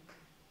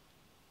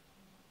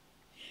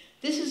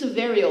 This is a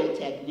very old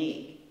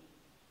technique,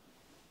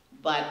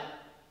 but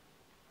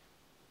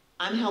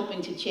I'm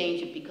helping to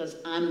change it because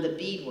I'm the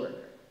bead worker.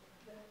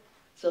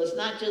 So it's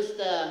not just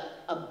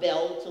a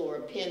belt or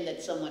a pin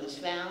that someone has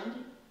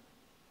found.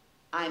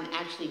 I'm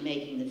actually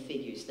making the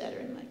figures that are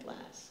in my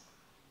glass.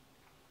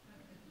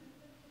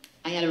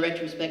 I had a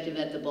retrospective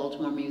at the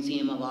Baltimore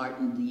Museum of Art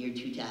in the year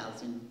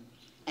 2000.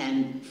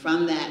 And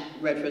from that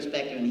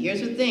retrospective, and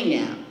here's the thing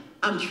now,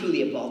 I'm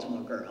truly a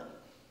Baltimore girl.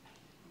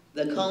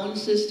 The Cone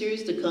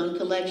sisters, the Cone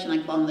collection,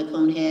 I call them the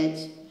Cone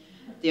heads.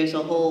 There's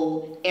a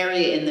whole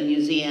area in the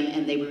museum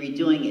and they were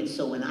redoing it.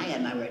 So when I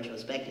had my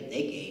retrospective,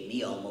 they gave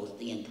me almost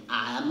the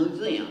entire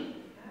museum.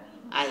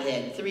 I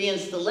had 3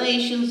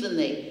 installations and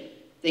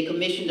they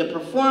commissioned a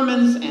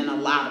performance and a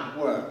lot of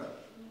work.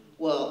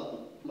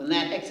 Well, when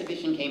that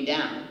exhibition came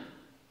down,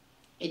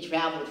 it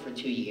traveled for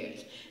 2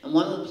 years. And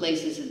one of the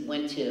places it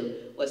went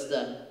to was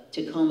the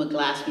Tacoma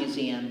Glass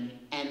Museum.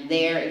 And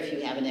there, if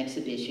you have an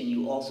exhibition,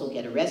 you also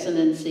get a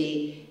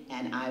residency.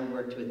 And I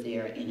worked with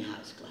their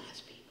in-house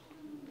glass people.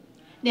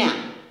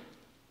 Now,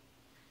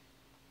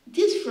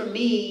 this for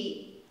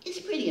me is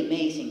pretty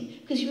amazing.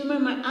 Because you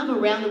remember, I'm a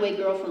round-the-way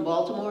girl from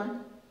Baltimore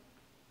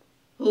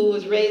who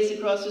was raised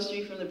across the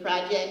street from the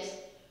projects,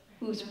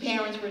 whose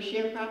parents were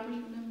sharecroppers,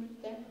 remember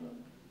that?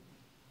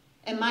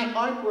 And my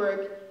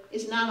artwork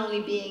is not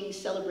only being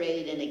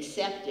celebrated and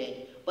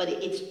accepted, but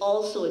it's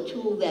also a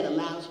tool that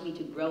allows me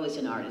to grow as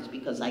an artist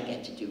because I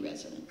get to do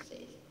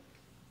residencies.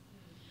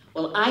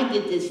 Well, I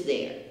did this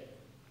there.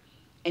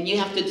 And you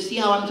have to see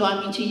how I'm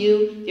talking to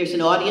you. There's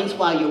an audience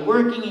while you're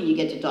working and you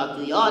get to talk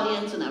to the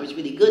audience, and I was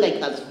really good. I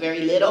cussed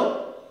very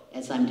little,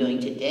 as I'm doing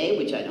today,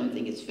 which I don't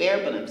think is fair,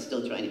 but I'm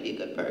still trying to be a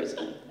good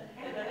person.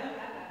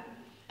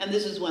 And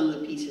this is one of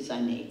the pieces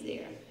I made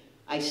there.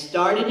 I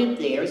started it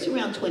there. It's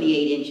around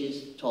 28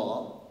 inches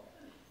tall.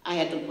 I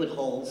had to put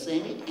holes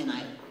in it, and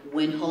I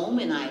went home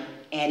and I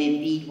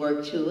added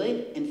beadwork to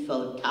it and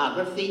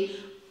photography.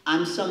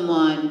 I'm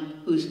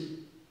someone who's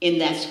in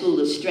that school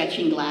of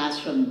stretching glass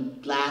from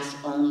glass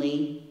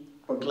only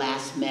or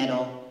glass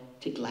metal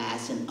to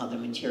glass and other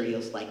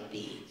materials like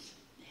beads.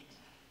 Next.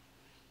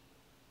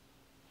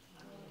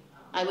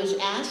 I was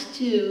asked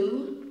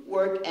to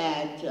work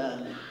at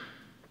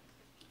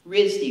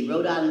RISD,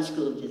 Rhode Island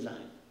School of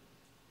Design.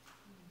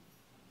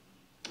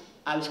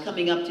 I was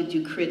coming up to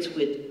do crits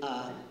with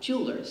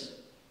jewelers.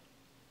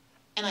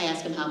 And I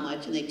asked them how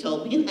much, and they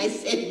told me, and I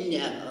said,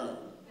 no.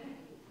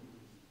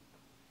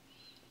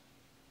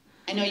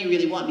 I know you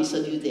really want me,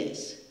 so do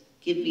this.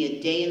 Give me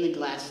a day in the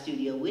glass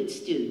studio with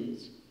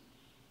students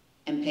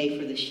and pay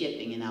for the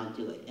shipping, and I'll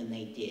do it. And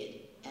they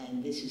did.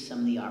 And this is some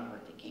of the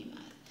artwork that came out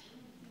of that.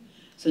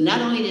 So not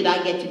only did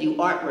I get to do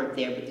artwork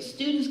there, but the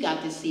students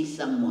got to see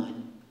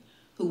someone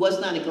who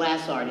was not a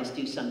glass artist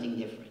do something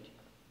different.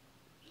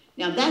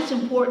 Now that's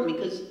important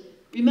because,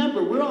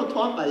 remember, we're all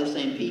taught by the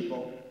same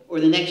people, or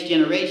the next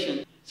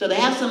generation. So to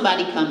have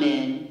somebody come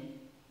in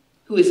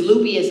who is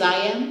loopy as I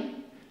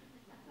am,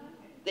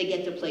 they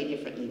get to play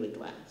differently with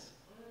glass.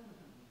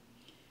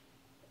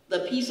 The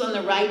piece on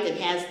the right that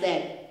has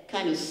that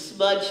kind of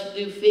smudged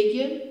blue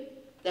figure,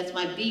 that's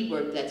my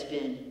beadwork that's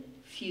been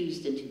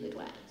fused into the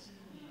glass.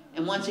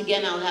 And once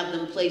again, I'll have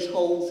them place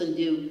holes and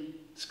do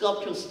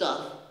sculptural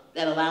stuff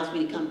that allows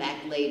me to come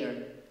back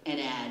later and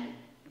add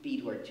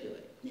beadwork to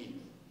it. Next.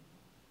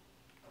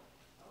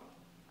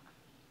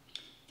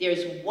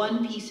 There's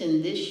one piece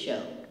in this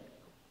show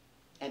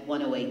at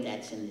 108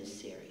 that's in this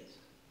series.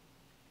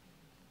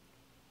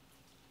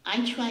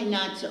 I try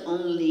not to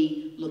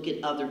only look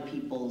at other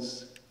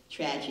people's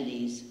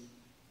tragedies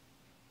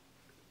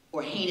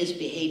or heinous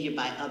behavior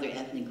by other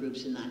ethnic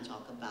groups and not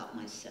talk about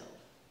myself,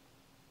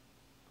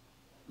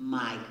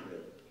 my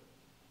group.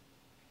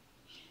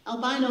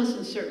 Albinos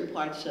in certain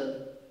parts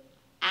of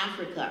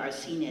Africa are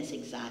seen as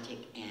exotic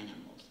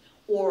animals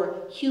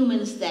or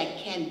humans that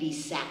can be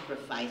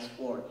sacrificed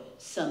for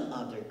some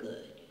other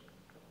good.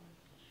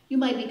 You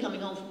might be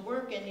coming home from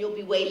work and you'll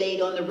be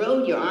waylaid on the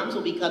road, your arms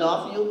will be cut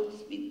off and you'll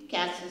be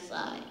cast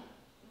aside.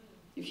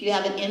 If you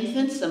have an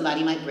infant,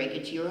 somebody might break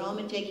into your home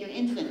and take your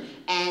infant.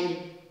 And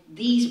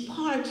these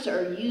parts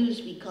are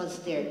used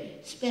because they're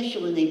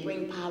special and they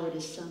bring power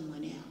to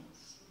someone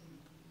else.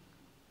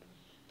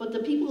 But the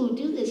people who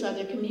do this are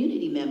their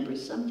community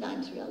members,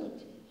 sometimes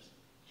relatives.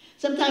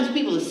 Sometimes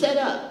people are set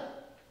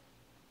up.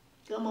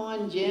 Come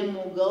on, Jim,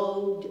 we'll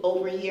go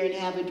over here and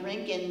have a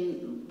drink,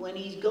 and when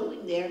he's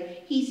going there,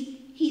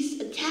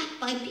 he's attacked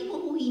by people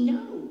who he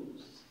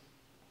knows.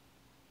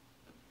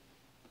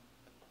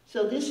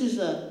 So this is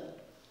a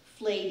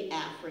flayed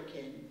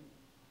African,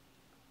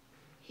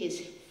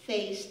 his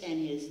face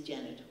and his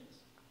genitals.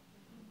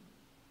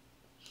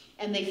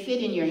 And they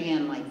fit in your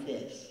hand like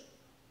this.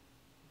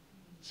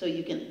 So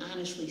you can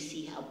honestly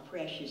see how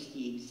precious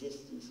the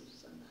existence of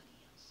somebody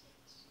else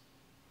is.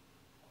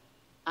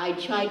 I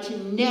try to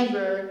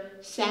never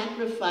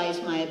sacrifice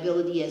my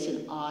ability as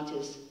an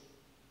artist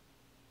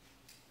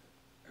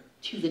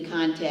to the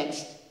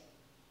context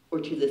or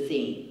to the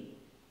theme.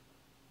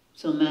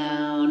 So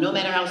now, no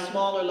matter how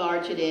small or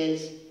large it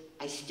is,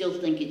 I still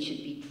think it should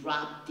be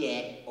drop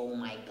dead, oh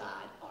my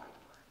God,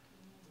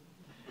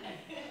 artwork.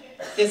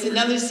 There's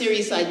another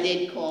series I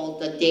did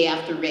called The Day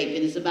After Rape,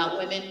 and it's about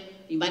women.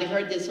 You might have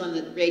heard this on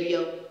the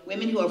radio.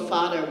 Women who are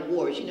fought at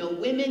wars. You know,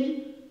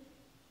 women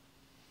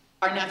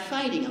are not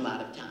fighting a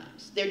lot of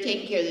times. They're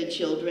taking care of their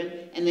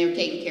children, and they're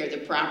taking care of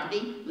their property.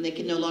 When they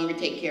can no longer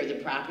take care of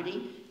their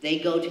property, they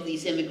go to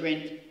these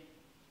immigrant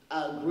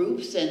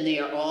groups, and they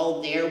are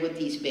all there with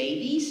these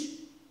babies.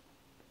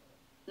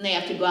 And they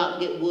have to go out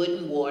and get wood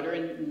and water,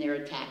 and they're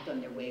attacked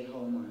on their way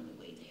home or on the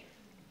way there.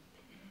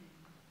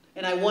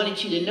 And I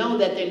wanted you to know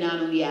that they're not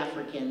only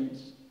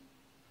Africans,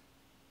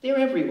 they're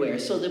everywhere.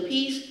 So the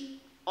piece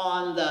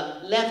on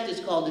the left is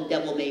called The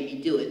Devil Made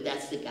Me Do It.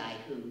 That's the guy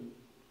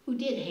who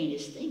did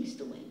heinous things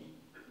to women.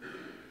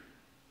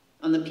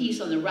 On the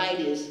piece on the right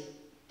is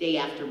Day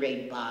After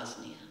Rape,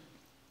 Bosnia.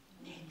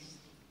 Next.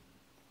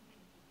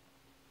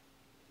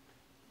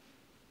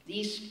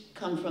 These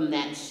come from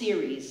that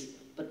series,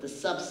 but the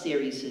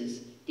sub-series is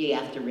Day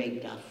After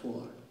Rape,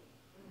 Darfur.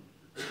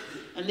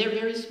 And they're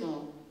very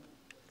small.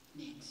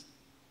 Next.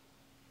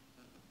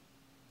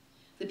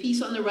 The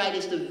piece on the right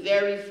is the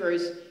very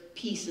first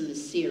piece in the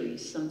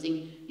series,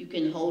 something you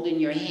can hold in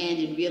your hand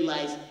and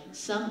realize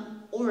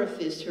some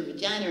orifice, her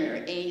vagina or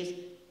her anus,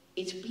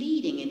 it's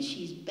bleeding and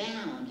she's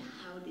bound.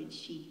 How did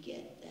she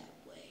get that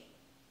way?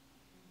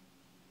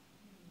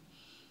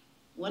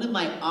 One of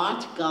my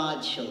art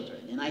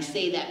godchildren, and I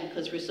say that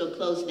because we're so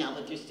close now,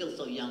 but they're still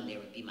so young, they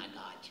would be my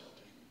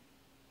godchildren.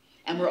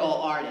 And we're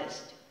all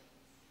artists.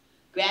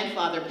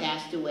 Grandfather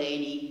passed away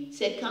and he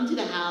said, come to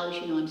the house,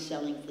 you know, I'm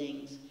selling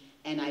things.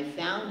 And I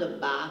found a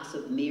box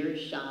of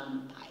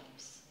meerschaum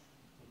pipes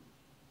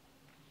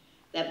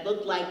that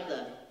looked like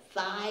the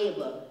thigh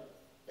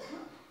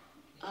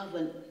of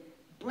a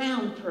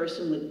brown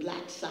person with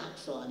black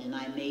socks on, and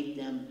I made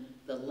them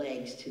the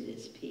legs to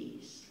this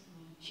piece.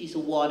 She's a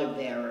water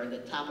bearer. The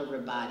top of her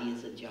body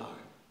is a jar.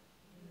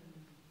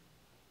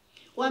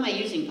 Why am I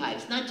using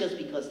pipes? Not just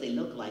because they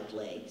look like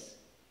legs,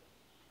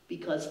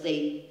 because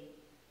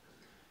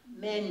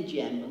men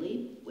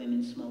generally,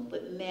 women smoke,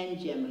 but men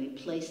generally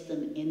place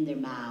them in their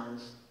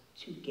mouths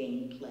to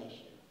gain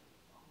pleasure.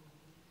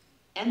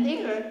 And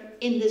there,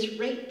 in this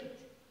rape,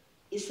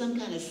 is some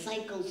kind of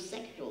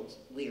psychosexual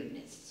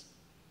weirdness.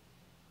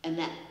 And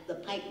that the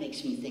pipe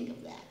makes me think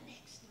of that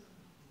next.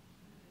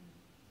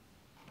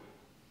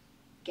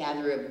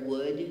 Gather of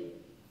wood,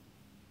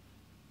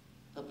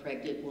 a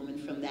pregnant woman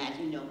from that.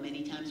 You know,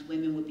 many times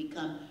women would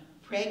become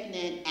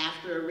pregnant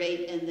after a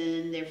rape and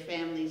then their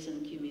families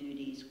and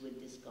communities would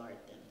discard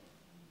them.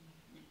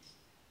 Next.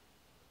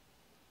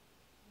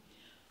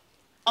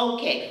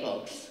 Okay,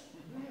 folks.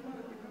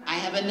 I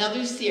have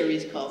another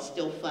series called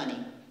Still Funny.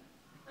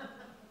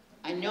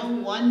 I know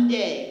one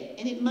day,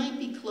 and it might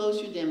be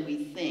closer than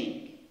we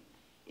think,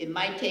 it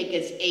might take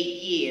us 8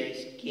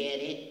 years, get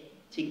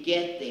it, to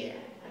get there.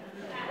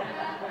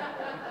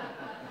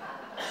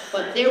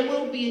 But there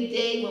will be a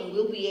day when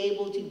we'll be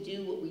able to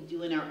do what we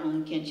do in our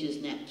own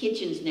kitchens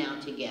now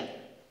together.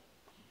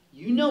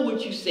 You know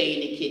what you say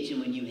in the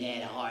kitchen when you've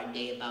had a hard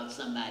day about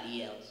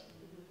somebody else.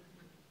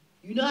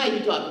 You know how you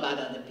talk about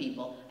other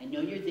people. I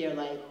know you're there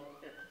like,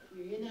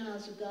 we're in the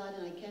house of God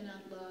and I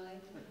cannot lie.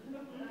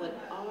 But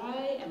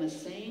I am a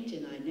saint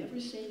and I never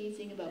say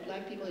anything about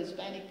black people,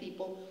 Hispanic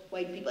people,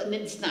 white people, and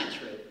it's not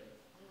true.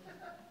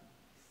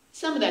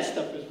 Some of that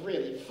stuff is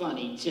really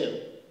funny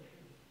too.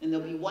 And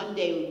there'll be one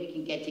day when we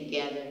can get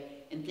together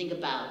and think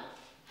about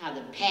how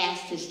the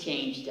past has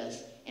changed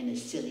us and the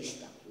silly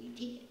stuff we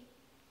did.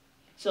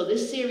 So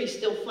this series,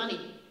 Still Funny,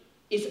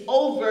 is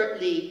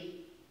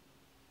overtly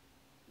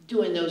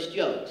doing those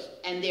jokes,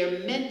 and they're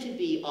meant to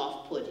be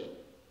off-putting.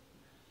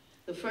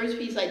 The first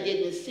piece I did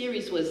in this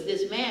series was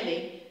This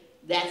Mammy.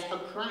 That's a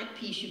current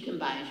piece you can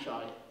buy in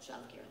Charlotte,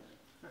 South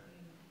Carolina.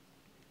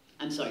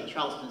 I'm sorry,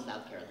 Charleston,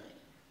 South Carolina.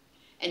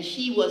 And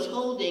she was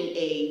holding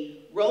a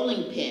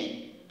rolling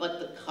pin, but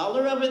the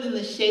color of it and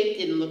the shape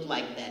didn't look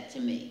like that to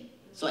me.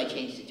 So I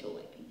changed it to a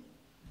white pin.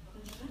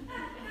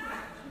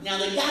 Now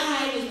the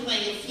guy was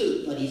playing a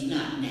flute, but he's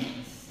not now.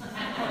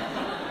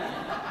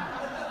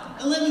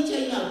 And let me tell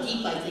you how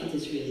deep I think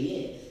this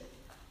really is.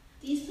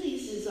 These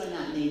pieces are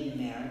not made in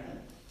America.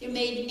 They're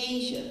made in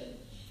Asia.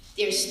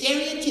 They're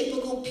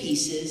stereotypical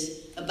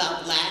pieces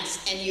about blacks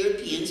and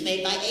Europeans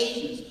made by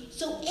Asians.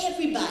 So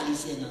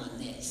everybody's in on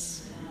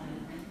this.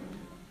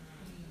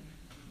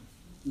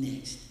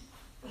 Next.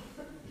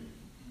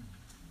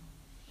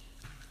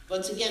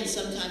 Once again,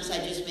 sometimes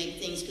I just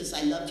make things because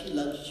I love to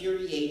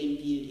luxuriate in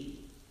beauty.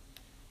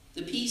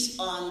 The piece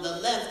on the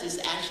left is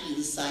actually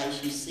the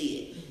size you see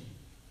it.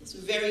 It's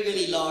a very,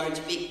 really large,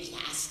 big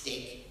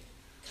plastic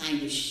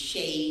kind of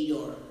shade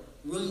or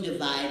room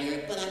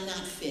divider, but I'm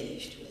not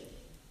finished with it.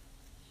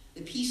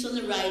 The piece on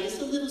the right is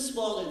a little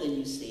smaller than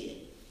you see it.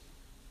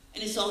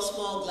 And it's all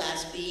small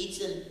glass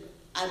beads, and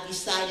I've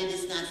decided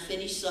it's not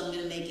finished, so I'm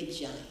going to make it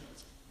giant.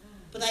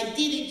 But I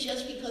did it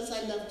just because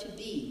I love to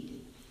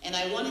bead. And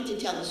I wanted to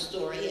tell a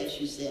story, as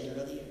you said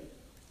earlier.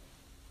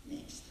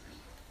 Next.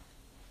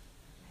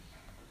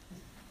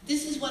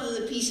 This is one of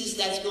the pieces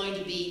that's going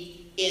to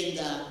be in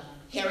the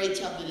Harriet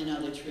Tubman and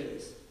Other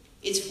Truths.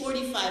 It's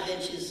 45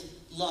 inches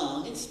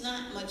long. It's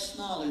not much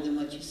smaller than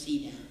what you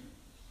see now.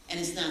 And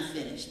it's not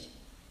finished.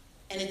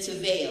 And it's a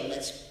veil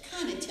that's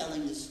kind of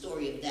telling the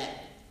story of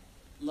that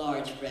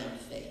large brown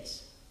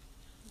face.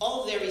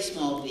 All very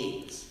small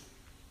beings.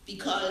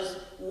 Because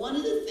one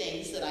of the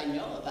things that I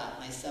know about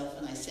myself,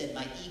 and I said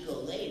my ego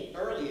laid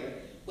earlier,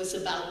 was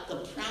about the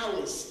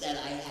prowess that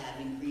I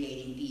have in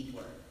creating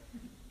beadwork.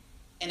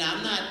 And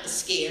I'm not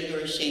scared or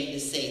ashamed to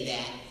say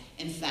that.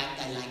 In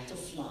fact, I like to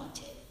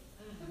flaunt it.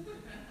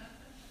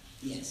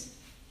 Yes.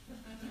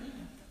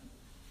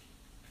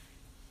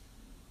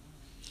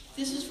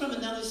 This is from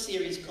another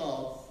series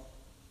called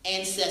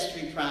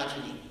Ancestry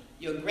Progeny.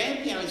 Your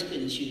grandparents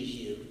couldn't choose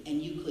you,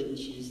 and you couldn't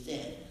choose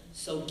them.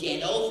 So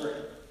get over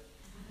it.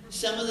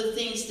 Some of the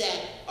things that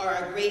are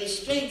our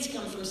greatest strengths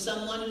come from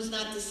someone who's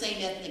not the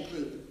same ethnic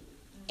group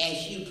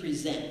as you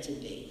present to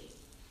be.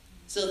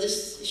 So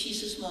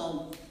she's a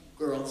small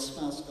girl,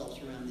 small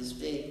sculpture around this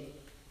big.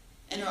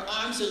 And her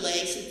arms or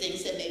legs and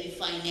things that maybe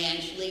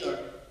financially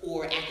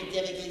or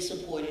academically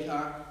supported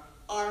her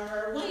are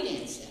her white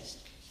ancestors.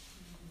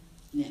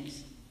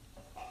 Next.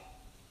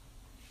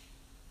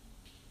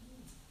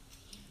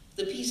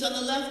 The piece on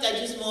the left I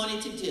just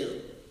wanted to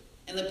do.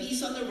 And the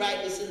piece on the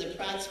right was in the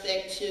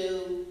Prospect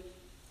to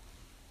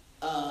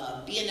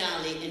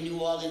Biennale in New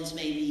Orleans,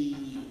 maybe,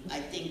 I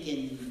think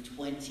in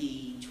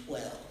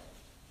 2012.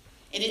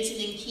 And it's an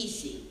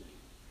Nkisi.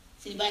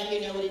 Does anybody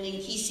here know what an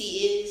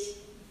Nkisi is?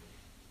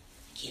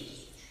 I can't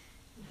believe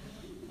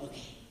that.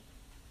 Okay.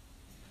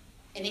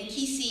 An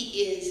Nkisi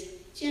is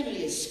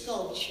generally a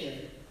sculpture.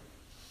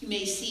 You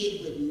may see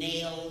it with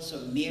nails or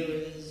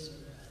mirrors or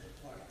other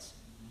parts.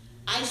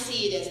 I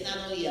see it as not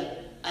only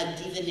a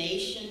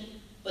divination,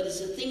 but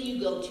it's a thing you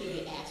go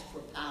to ask for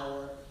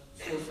power,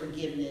 for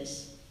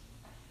forgiveness.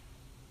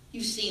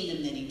 You've seen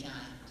them many times.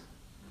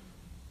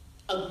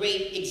 A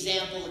great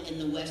example in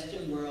the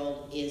Western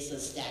world is a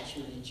statue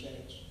in a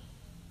church.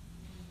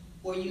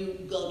 Or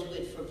you go to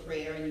it for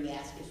prayer and you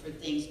ask it for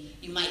things.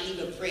 You might leave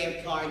a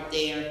prayer card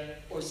there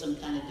or some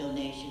kind of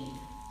donation.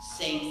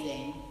 Same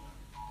thing.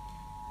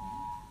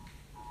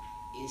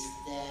 Is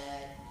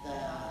that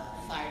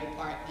the fire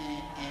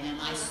department? And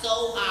am I so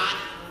hot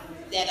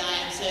that I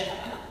am so...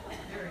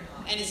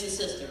 And it's a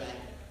sister,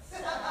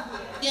 right?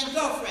 Yeah,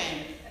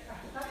 girlfriend.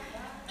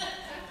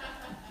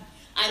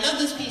 I love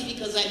this piece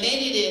because I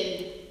made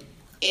it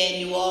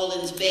in New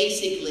Orleans,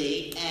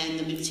 basically, and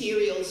the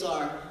materials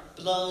are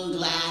blown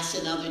glass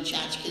and other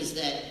tchotchkes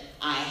that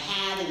I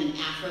had in an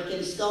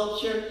African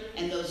sculpture,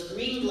 and those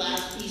green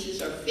glass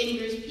pieces are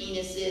fingers,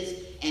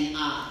 penises, and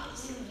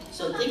eyes.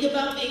 So think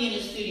about being in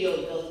a studio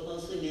with both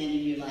mostly men, and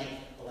you're like,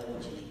 oh, I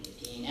want you to make a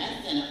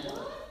penis, and a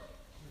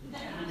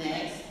what?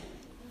 Next.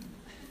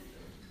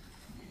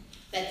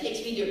 That takes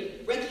me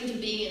directly to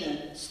being in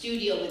a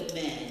studio with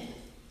men.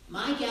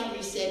 My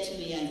gallery said to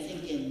me, I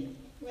think in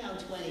around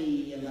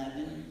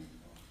 2011,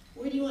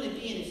 where do you want to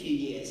be in a few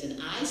years?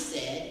 And I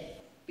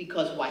said,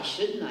 because why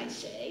shouldn't I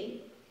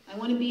say, I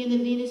want to be in the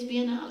Venice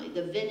Biennale,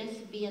 the Venice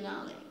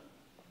Biennale.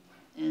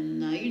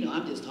 And, you know,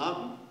 I'm just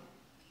talking.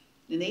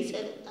 And they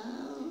said,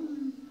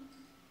 oh.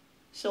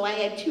 So I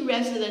had 2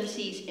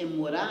 residencies in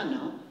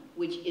Murano,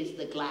 which is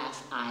the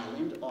glass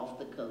island off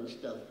the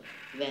coast of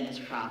Venice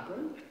proper,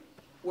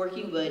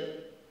 working with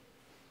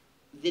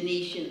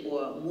Venetian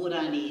or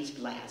Muranese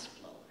glass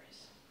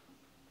blowers.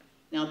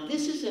 Now,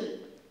 this is a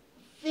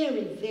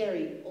very,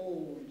 very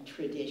old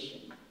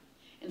tradition.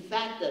 In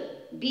fact, the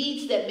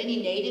beads that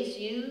many natives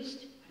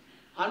used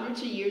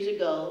hundreds of years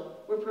ago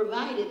were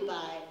provided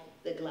by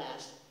the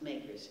glass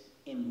makers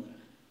in Murano.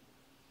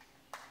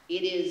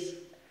 It is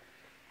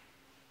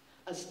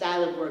a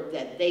style of work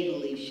that they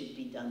believe should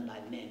be done by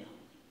men only,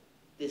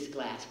 this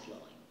glass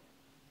blowing.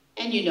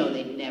 And you know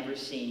they've never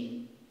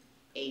seen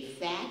a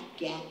fat,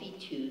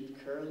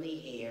 gappy-toothed,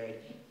 curly-haired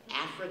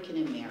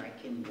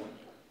African-American woman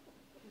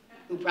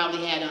who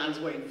probably had on, was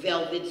wearing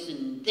velvets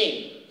and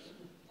things.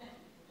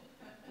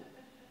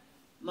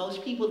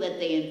 Most people that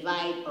they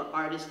invite are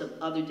artists of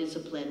other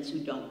disciplines who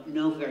don't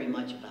know very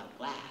much about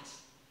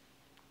glass,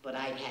 but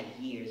I've had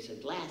years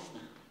of glass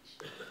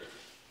knowledge.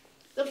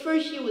 The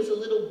first year was a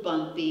little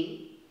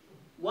bumpy.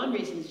 One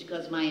reason is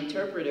because my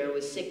interpreter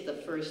was sick the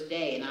first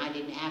day and I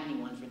didn't have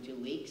anyone for 2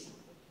 weeks,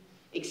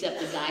 except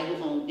the guy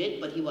who owned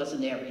it, but he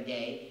wasn't there every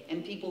day,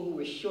 and people who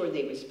were sure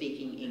they were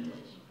speaking English.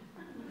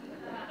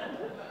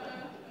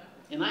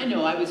 And I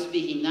know I was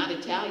speaking not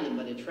Italian,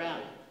 but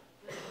Italian.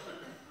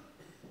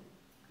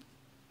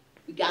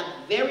 We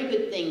got very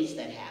good things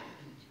that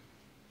happened.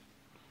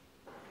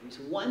 There's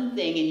one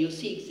thing, and you'll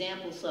see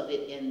examples of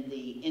it in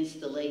the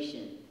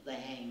installation, the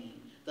hanging,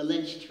 the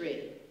lynch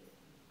tree.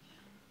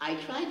 I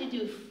tried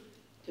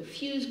to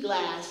fuse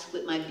glass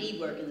with my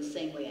beadwork in the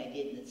same way I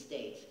did in the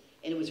States,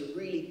 and it was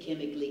really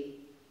chemically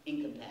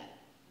incompatible.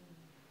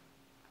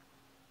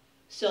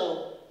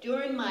 So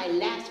during my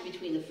lapse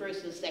between the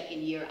first and the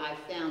second year, I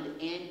found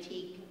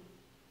antique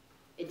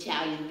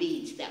Italian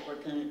beads that were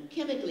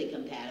chemically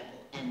compatible.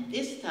 And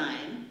this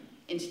time,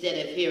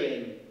 instead of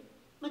hearing,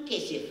 ma che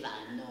si fa?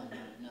 No,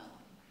 no, no.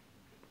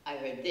 I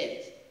heard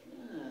this.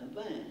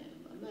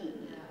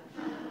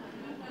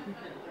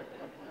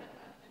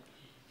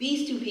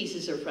 These two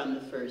pieces are from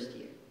the first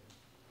year.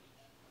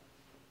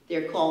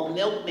 They're called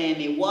Milk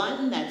Mammy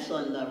 1, that's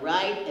on the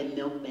right, and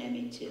Milk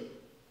Mammy 2.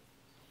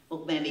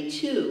 Milk Mammy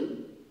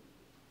 2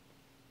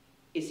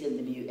 is in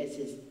the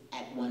is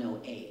at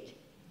 108.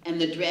 And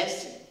the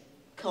dress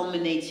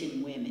culminates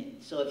in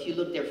women. So if you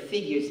look, there are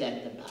figures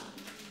at the bottom.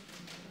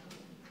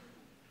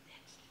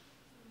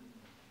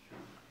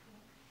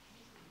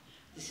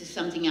 This is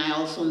something I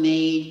also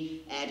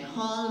made at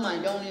home. I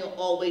don't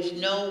always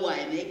know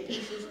why I make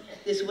pieces.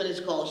 This one is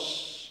called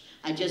Shh.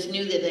 I just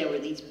knew that there were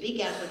these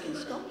big African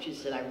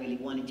sculptures that I really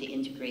wanted to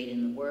integrate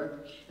in the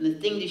work. And the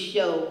thing to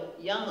show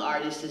young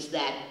artists is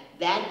that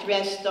that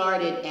dress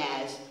started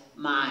as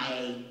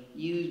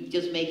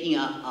just making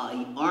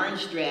an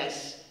orange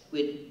dress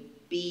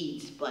with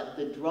beads, but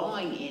the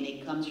drawing in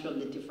it comes from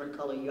the different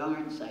color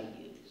yarns I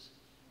use.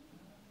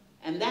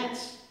 And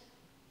that's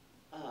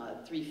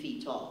 3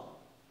 feet tall.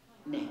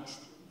 Next.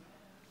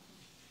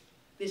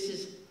 This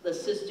is the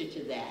sister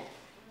to that.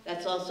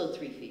 That's also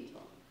 3 feet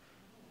tall.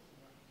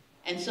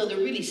 And so the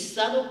really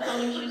subtle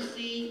colors you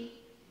see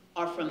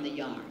are from the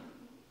yarn.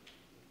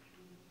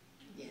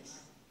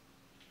 Yes.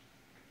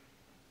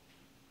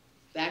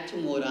 Back to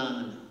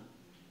Morana,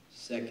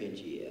 second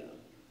year.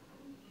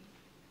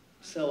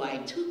 So I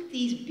took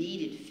these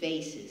beaded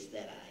faces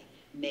that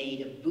I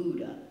made of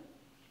Buddha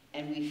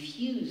and we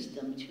fused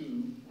them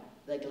to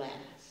the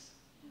glass.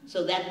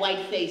 So that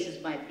white face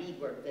is my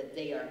beadwork that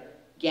they are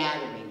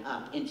gathering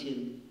up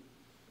into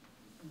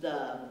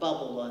the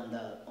bubble on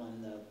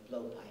the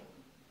blowpipe.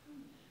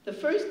 The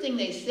first thing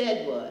they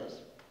said was,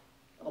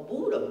 "Oh,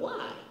 Buddha,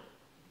 why?"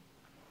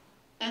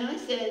 And I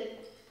said,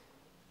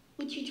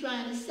 "What you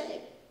trying to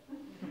say?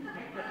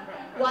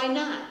 Why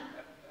not?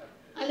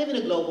 I live in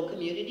a global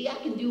community. I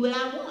can do what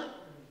I want.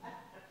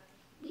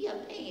 We are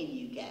paying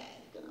you guys.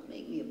 Gonna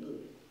make me a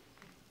Buddha."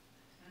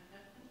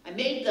 I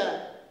made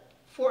the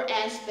 4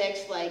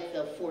 aspects like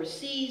the 4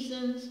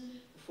 seasons,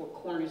 the 4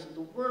 corners of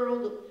the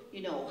world,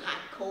 you know,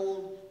 hot,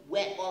 cold,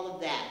 wet, all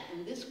of that.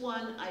 And this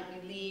one, I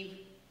believe,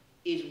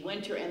 is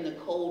winter and the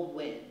cold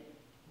wind.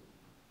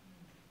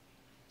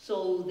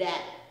 So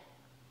that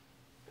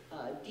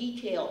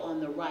detail on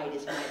the right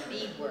is my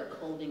beadwork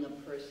holding a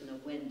person, a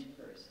wind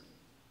person.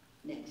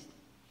 Next.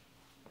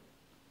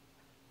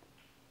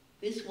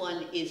 This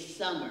one is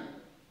summer,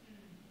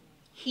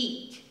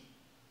 heat.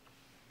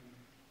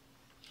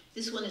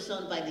 This one is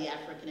owned by the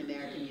African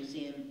American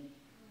Museum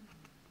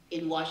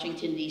in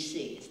Washington,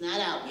 D.C. It's not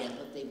out yet,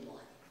 but they bought it.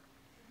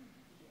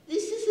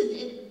 This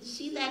isn't,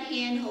 see that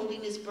hand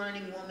holding this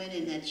burning woman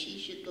and that she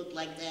should look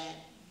like that?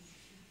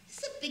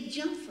 It's a big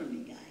jump for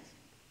me, guys.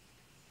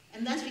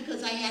 And that's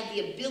because I had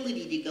the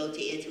ability to go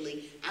to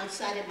Italy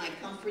outside of my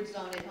comfort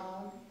zone at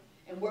home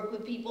and work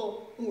with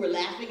people who were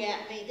laughing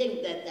at me.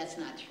 That's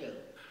not true.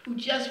 Who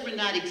just were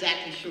not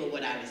exactly sure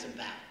what I was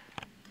about.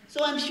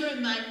 So I'm sure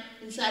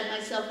inside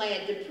myself I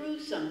had to prove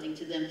something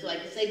to them so I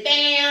could say,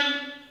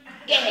 bam,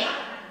 yeah,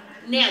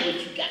 now what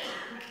you got?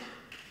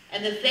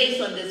 And the face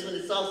on this one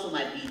is also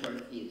my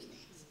beadwork fused.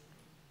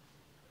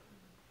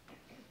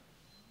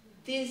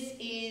 This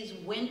is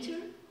winter.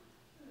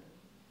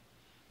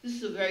 This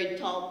is a very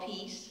tall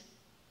piece.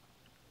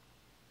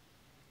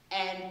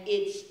 And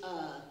it's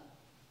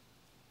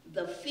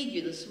the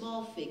figure, the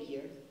small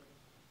figure,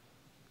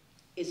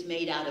 is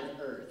made out of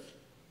earth.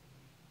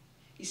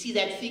 You see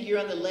that figure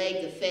on the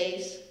leg, the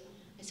face?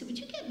 I said, would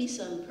you get me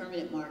some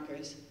permanent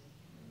markers?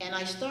 And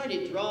I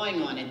started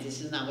drawing on it.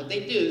 This is not what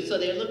they do. So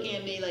they're looking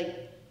at me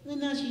like, well,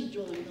 now she's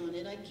drawing on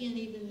it. I can't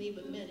even leave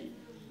a minute.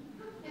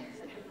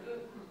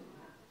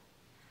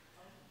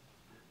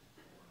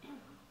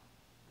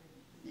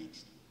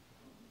 Next.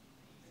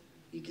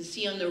 You can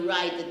see on the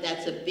right that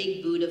that's a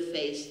big Buddha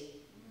face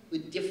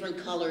with different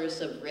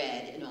colors of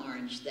red and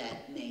orange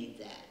that made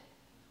that.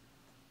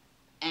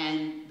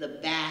 And the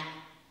back,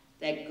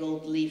 that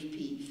gold leaf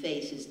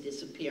face is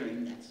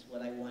disappearing. That's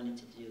what I wanted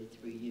to do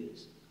through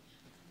use.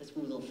 Let's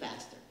move a little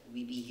faster.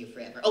 We'll be here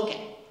forever.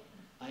 Okay.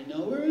 I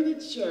know we're in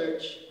a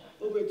church,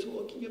 but we're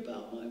talking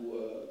about my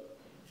work.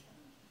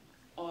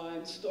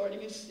 I'm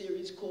starting a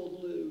series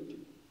called Lewd.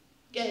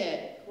 Go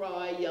ahead,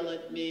 cry, yell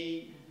at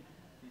me.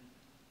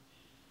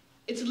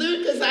 It's lewd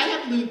because I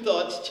have lewd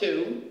thoughts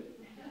too.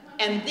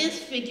 And this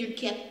figure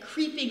kept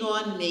creeping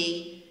on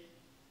me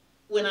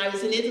when I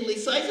was in Italy,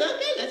 so I said,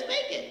 okay, let's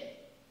make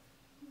it.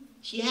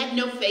 She had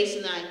no face,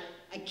 and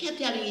I kept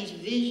having these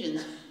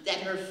visions that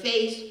her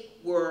face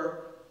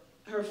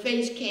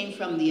came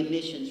from the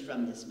emissions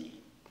from this man.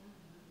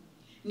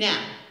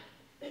 Now,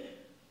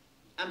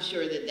 I'm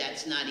sure that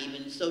that's not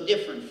even so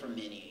different from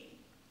many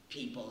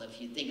people if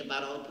you think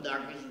about all the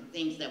pornography and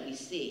things that we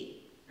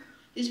see.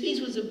 This piece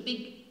was a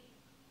big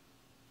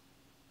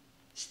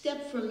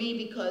step for me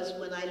because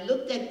when I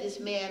looked at this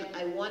man,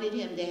 I wanted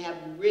him to have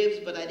ribs,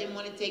 but I didn't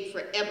want to take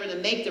forever to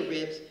make the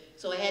ribs,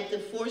 so I had to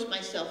force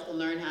myself to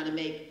learn how to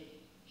make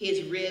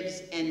his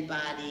ribs and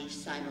body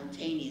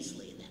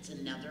simultaneously. And that's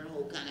another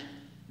whole kind of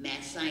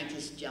mad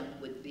scientist jump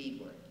with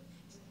beadwork.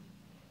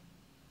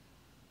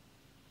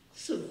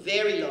 It's a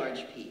very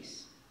large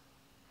piece.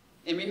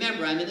 And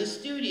remember, I'm in the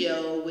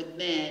studio with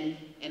men,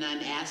 and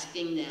I'm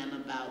asking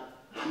them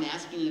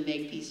to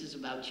make pieces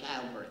about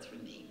childbirth for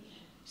me.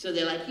 So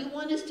they're like, you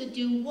want us to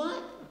do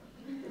what?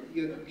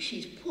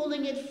 She's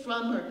pulling it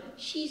from her.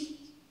 Just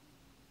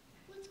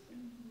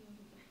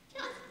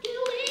do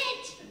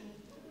it.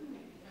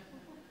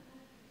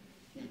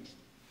 Next.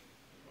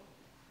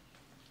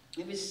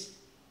 There was,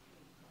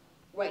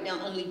 right now,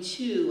 only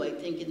 2, I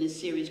think, in this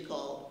series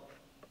called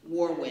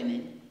War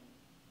Women.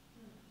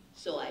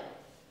 So I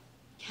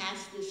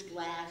cast this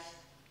glass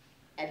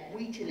at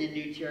Wheaton in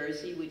New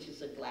Jersey, which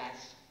is a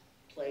glass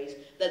place.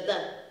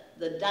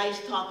 The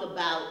dice talk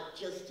about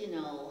just, you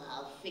know,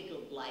 how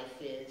fickle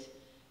life is.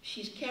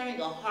 She's carrying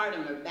a heart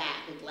on her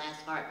back, a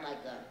glass heart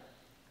like a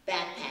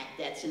backpack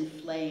that's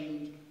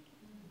inflamed,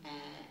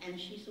 and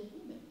she's a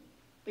woman.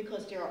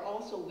 Because there are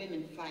also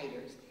women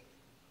fighters.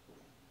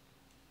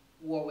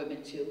 War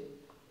women too.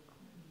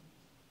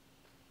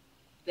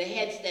 The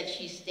heads that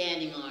she's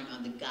standing on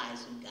are the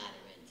guys who got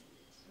her into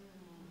this.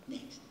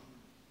 Next.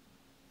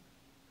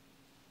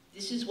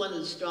 This is one of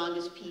the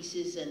strongest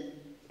pieces and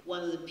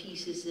one of the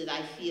pieces that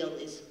I feel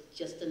is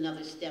just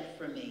another step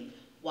for me.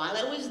 While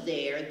I was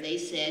there, they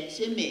said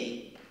to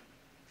me,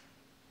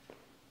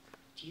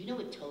 do you know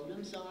what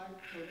totems are,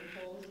 totem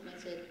poles? And I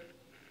said,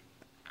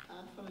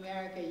 I'm from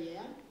America,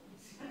 yeah.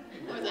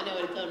 Of course I know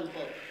what a totem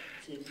pole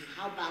is. He said,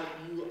 how about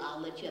you,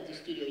 I'll let you at the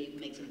studio, you can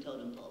make some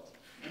totem poles.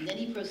 And then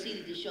he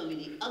proceeded to show me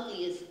the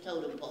ugliest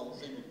totem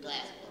poles in the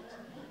glass books.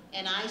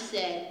 And I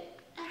said,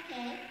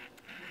 okay.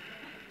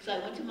 So I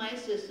went to my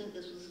assistant,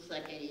 this was the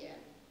second year.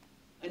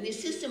 And the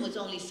assistant was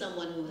only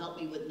someone who helped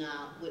me with my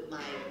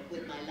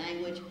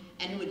language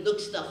and who would look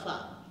stuff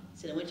up. I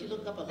said, I want you to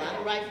look up a lot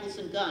of rifles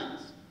and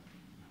guns,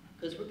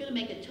 because we're going to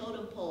make a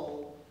totem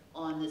pole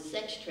on the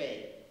sex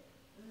trade,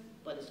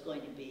 but it's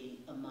going to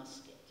be a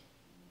musket.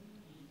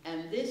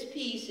 And this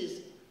piece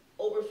is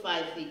over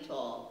 5 feet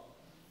tall,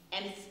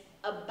 and it's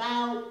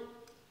about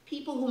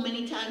people who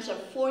many times are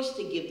forced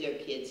to give their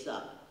kids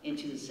up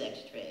into the sex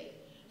trade.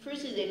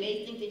 Firstly, they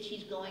may think that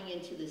she's going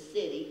into the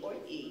city, or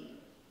he,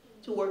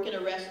 to work in a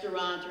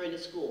restaurant or in a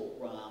school.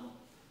 Wrong.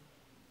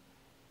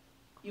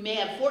 You may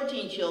have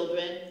 14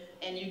 children,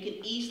 and you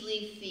can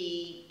easily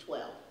feed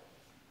 12.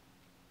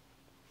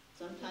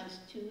 Sometimes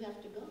 2 have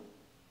to go.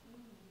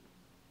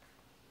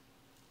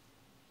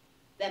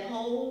 That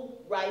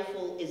whole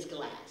rifle is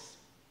glass.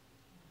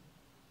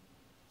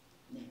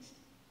 Next.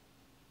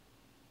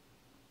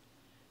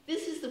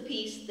 This is the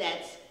piece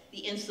that's the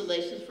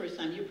installation. The first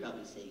time you're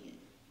probably seeing it,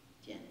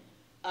 Jen.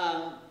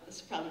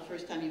 It's probably the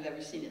first time you've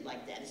ever seen it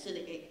like that. It's in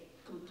a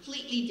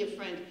completely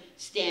different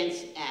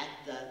stance at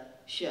the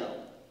show.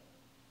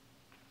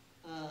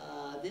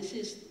 This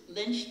is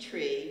Lynch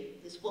Tree.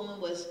 This woman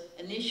was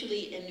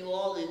initially in New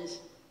Orleans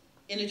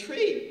in a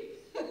tree.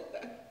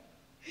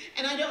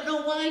 And I don't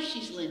know why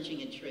she's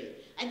lynching a tree.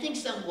 I think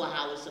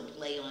somehow it's a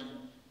play on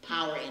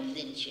power and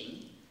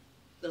lynching.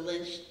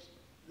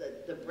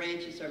 The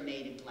branches are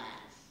made of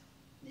glass.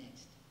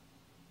 Next.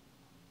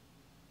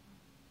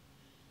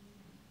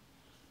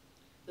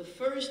 The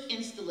first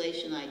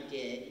installation I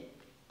did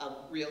of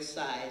real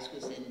size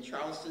was in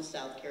Charleston,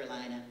 South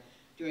Carolina,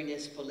 during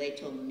this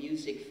Spoleto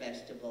Music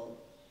Festival.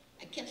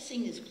 I kept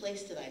seeing this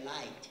place that I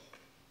liked,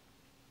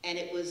 and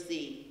it was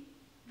the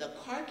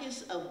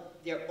carcass of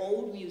their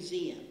old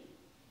museum.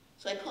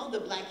 So I called the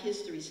Black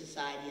History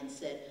Society and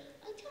said,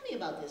 oh, tell me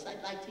about this,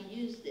 I'd like to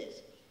use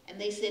this. And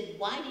they said,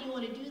 why do you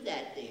want to do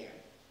that there?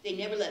 They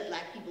never let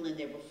black people in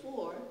there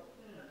before.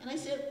 And I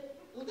said,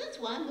 well, that's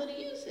why I'm going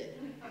to use it.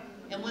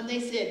 And when they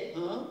said,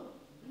 huh?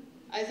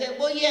 I said,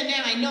 well, yeah,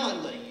 now I know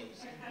I'm going to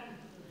use it.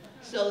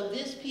 So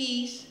this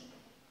piece,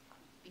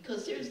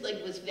 because there's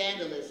like was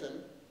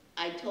vandalism,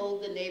 I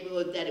told the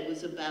neighborhood that it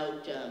was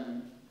about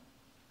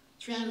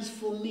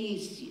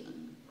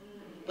transformation,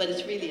 but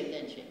it's really a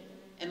lynching.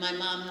 And my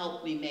mom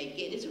helped me make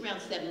it. It's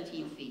around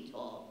 17 feet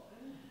tall.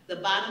 The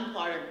bottom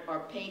part are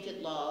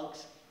painted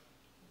logs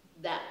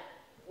that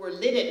were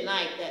lit at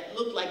night that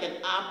looked like an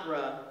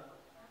opera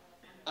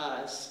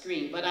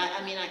screen. But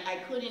I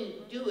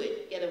couldn't do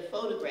it, get a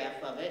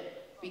photograph of it,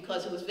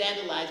 because it was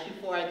vandalized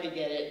before I could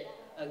get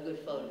a good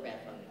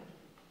photograph of it.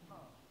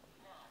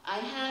 I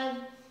have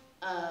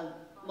a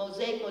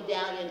mosaic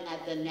medallion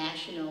at the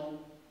National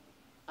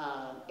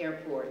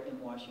Airport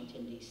in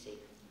Washington, D.C.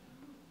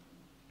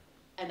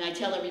 And I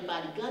tell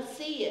everybody, go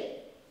see it.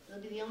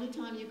 It'll be the only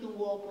time you can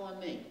walk on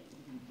me.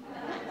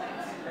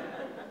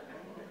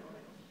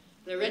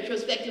 The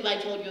retrospective I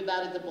told you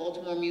about at the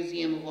Baltimore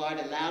Museum of Art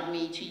allowed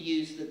me to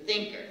use the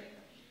thinker.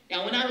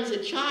 Now, when I was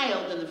a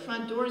child and the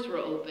front doors were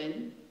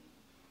open,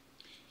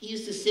 he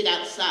used to sit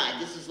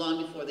outside. This is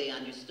long before they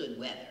understood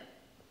weather.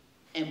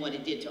 and what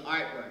it did to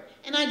artwork.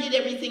 And I did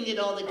everything that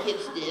all the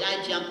kids did.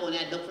 I'd jump on,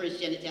 I'd look for his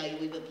genitalia,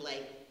 we would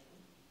play.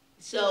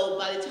 So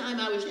by the time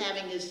I was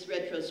having this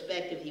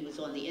retrospective, he was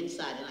on the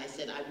inside, and I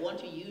said, I want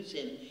to use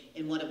him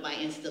in one of my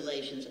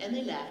installations. And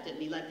they laughed at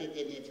me like they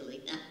did in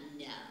Italy.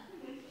 No.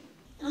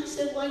 And I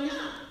said, why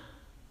not?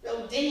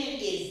 Rodin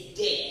is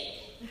dead.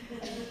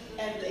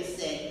 And they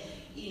said,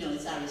 you know,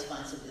 it's our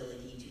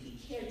responsibility to be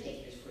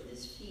caretakers for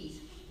this piece.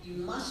 You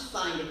must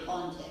find a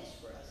context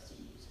for us to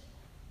use it.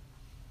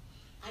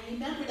 I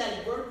remembered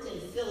I worked in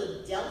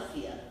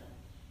Philadelphia,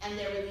 and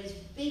there were these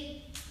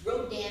big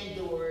Rodin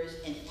doors,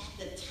 and at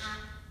the top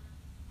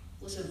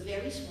was a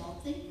very small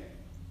thinker.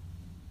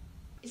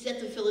 It's at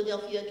the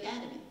Philadelphia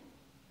Academy.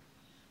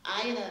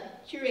 I and a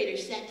curator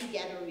sat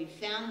together and we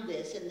found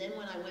this, and then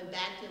when I went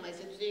back to him, I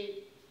said,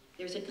 see,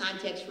 there's a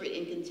context for it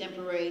in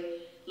contemporary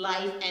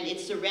life, and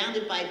it's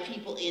surrounded by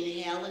people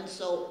in hell, and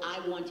so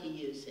I want to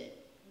use it.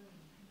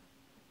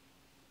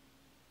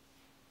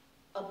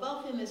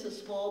 Above him is a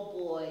small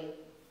boy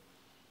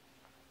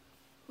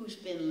who's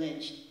been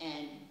lynched,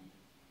 and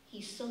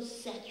he's so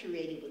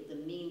saturated with the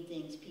mean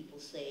things people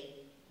say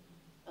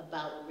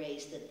about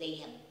race that they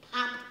have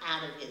popped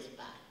out of his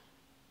body.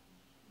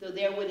 Though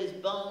there with his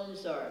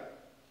bones are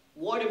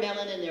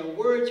watermelon and there are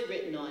words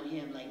written on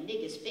him like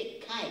nigga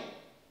spit kite,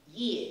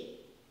 yeah.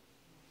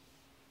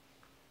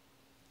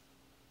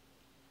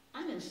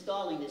 I'm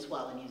installing this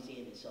while the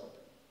museum is open.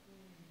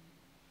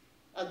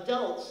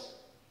 Adults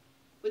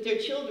with their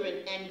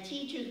children and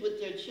teachers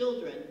with their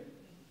children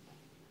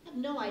have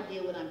no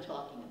idea what I'm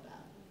talking about.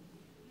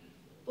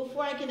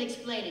 Before I can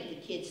explain it,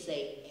 the kids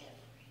say everything.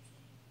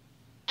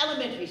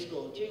 Elementary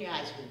school, junior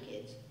high school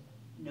kids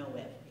know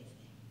everything.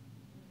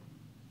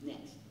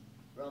 Next.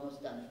 We're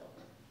almost done,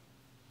 folks.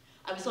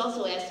 I was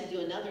also asked to do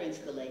another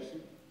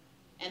installation,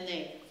 and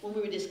when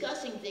we were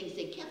discussing things,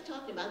 they kept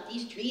talking about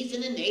these trees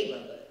in the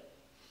neighborhood.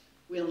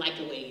 We don't like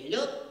the way they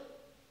look.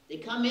 They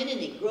come in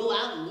and they grow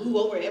out and move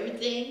over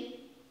everything.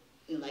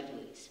 We don't like the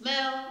way they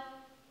smell.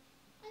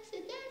 I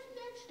said,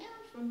 that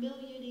sounds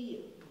familiar to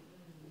you.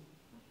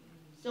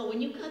 So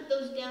when you cut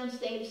those down,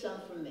 save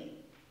some for me.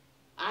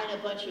 I had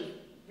a bunch of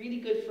really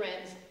good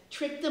friends,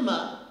 tricked them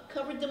up,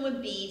 covered them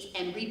with beads,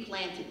 and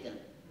replanted them.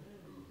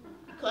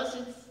 Because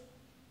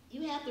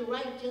you have the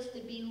right just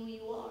to be who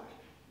you are.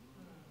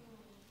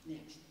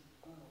 Next,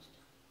 almost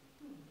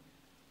done.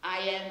 I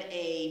am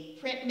a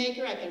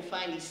printmaker, I can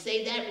finally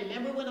say that.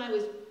 Remember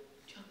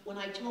when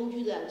I told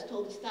you that I was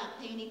told to stop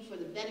painting for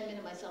the betterment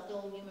of myself, the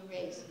whole human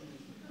race?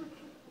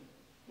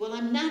 Well,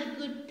 I'm not a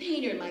good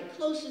painter. My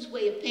closest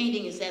way of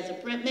painting is as a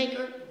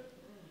printmaker,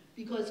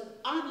 because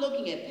I'm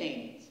looking at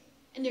paintings,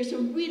 and there's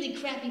some really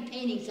crappy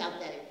paintings out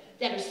there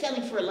that are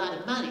selling for a lot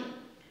of money.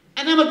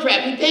 And I'm a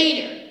crappy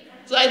painter.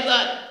 So I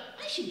thought,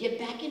 I should get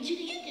back into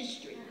the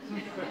industry.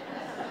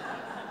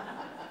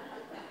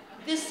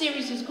 This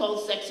series is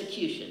called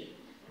Sexecution.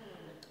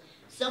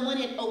 Someone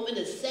had opened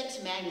a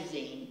sex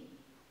magazine,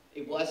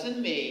 it wasn't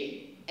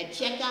me, at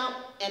checkout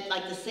at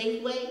like the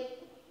Safeway,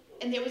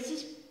 and there was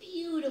this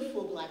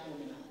beautiful black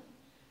woman on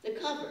the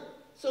cover.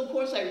 So of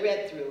course I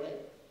read through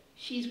it.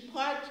 She's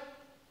part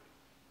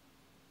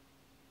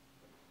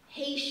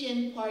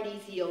Haitian, part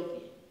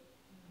Ethiopian.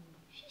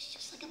 She's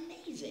just like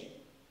amazing.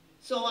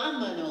 So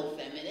I'm an old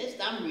feminist,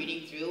 I'm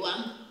reading through,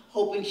 I'm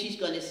hoping she's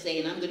going to say,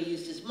 and I'm going to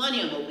use this money,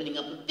 I'm opening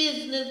up a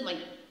business.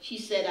 She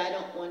said, I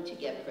don't want to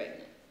get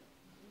pregnant.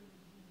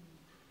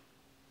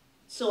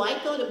 So I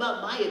thought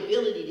about my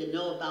ability to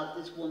know about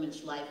this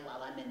woman's life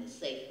while I'm in the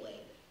Safeway,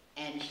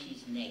 and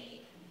she's naked.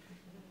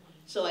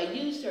 So I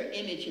used her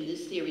image in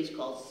this series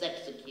called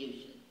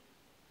Sexecution.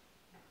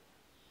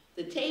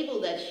 The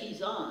table that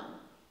she's on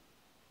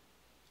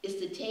is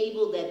the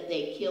table that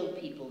they kill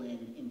people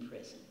in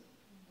prison.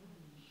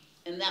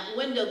 And that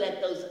window that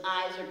those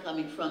eyes are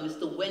coming from is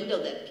the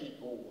window that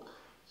people watch.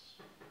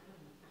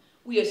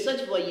 We are such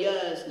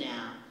voyeurs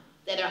now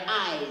that our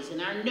eyes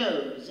and our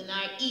nose and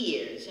our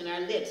ears and our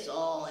lips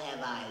all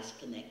have eyes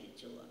connected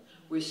to them.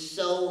 We're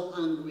so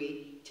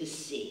hungry to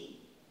see.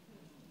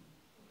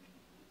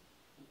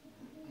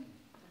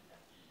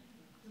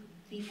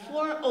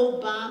 Before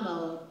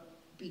Obama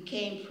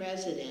became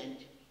president,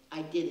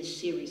 I did a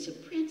series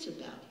of prints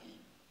about him.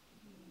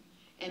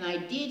 And I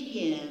did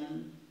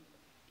him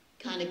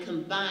kind of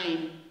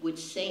combined with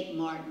Saint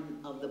Martin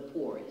of the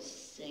Porres,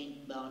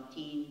 Saint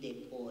Martin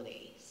de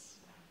Porres.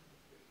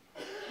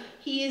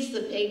 He is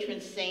the patron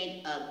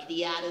saint of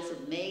criadas,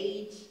 of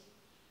maids,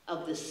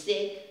 of the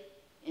sick,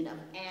 and of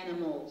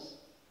animals.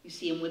 You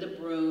see him with a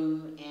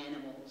broom,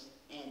 animals,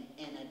 and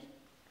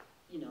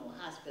a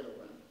hospital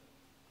room.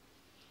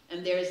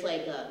 And there's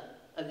like a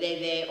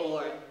Veve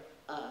or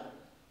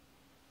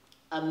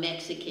a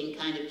Mexican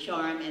kind of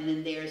charm, and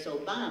then there's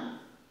Obama.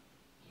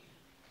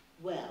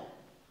 Well,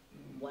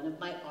 one of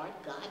my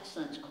art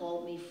godsons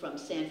called me from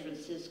San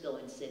Francisco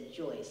and said,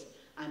 Joyce,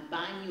 I'm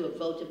buying you a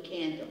votive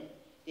candle.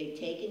 They've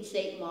taken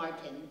St.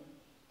 Martin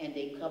and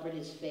they covered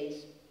his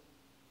face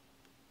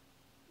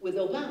with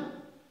Obama.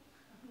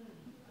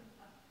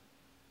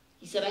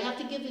 He said, I have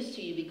to give this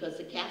to you because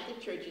the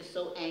Catholic Church is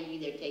so angry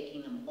they're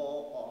taking them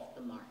all off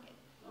the market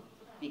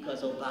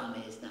because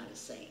Obama is not a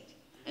saint.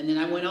 And then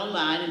I went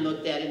online and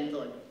looked at it and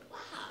thought, wow,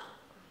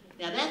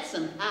 now that's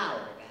some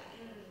power, guy.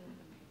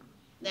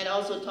 That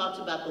also talks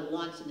about the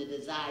wants and the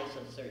desires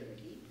of certain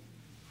people.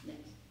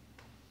 Next.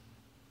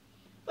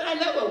 But I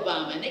love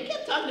Obama, and they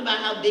kept talking about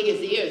how big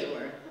his ears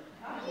were.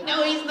 You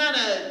know, he's not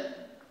a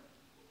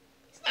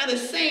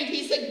saint,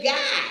 he's a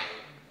guy.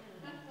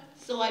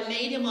 So I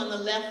made him on the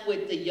left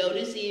with the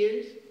Yoda's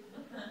ears,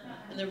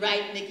 and the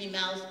right Mickey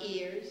Mouse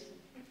ears.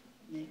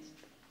 Next.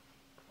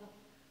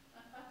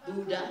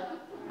 Buddha.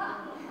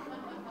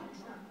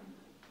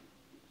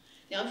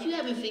 Now, if you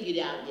haven't figured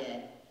out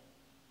yet,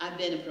 I've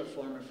been a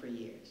performer for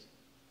years.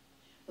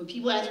 When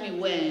people ask me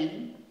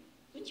when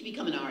did you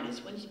become an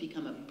artist? When did you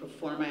become a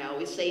performer? I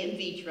always say in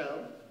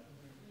vitro.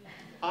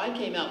 I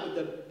came out with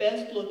the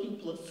best looking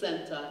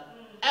placenta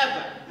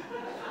ever.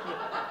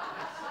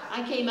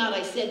 I came out,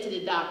 I said to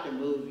the doctor,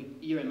 move,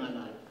 you're in my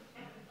life.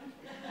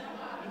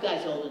 You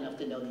guys old enough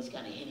to know these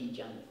kind of any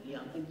young,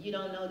 you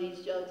don't know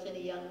these jokes,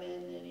 any young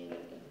men, any of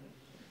that?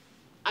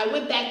 I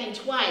went back in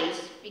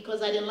twice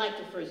because I didn't like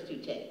the first 2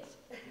 takes.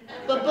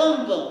 But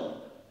boom,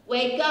 boom,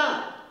 wake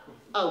up.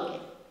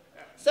 Okay.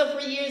 So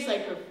for years I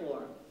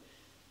performed.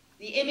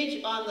 The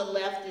image on the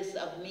left is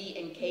of me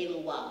and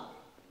Kayla Wow.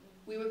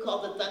 We were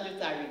called the Thunder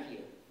Thigh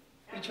Review.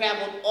 We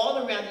traveled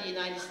all around the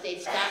United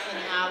States, Scotland,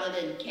 Ireland,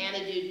 and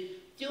Canada,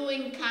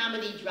 doing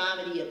comedy,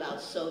 dramedy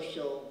about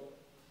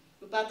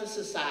the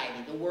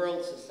society, the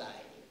world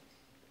society.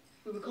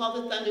 We were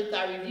called the Thunder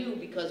Thigh Review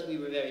because we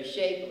were very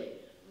shapely.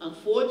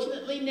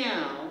 Unfortunately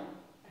now,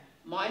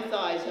 my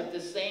thighs have the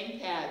same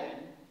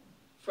pattern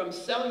from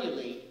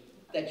cellulite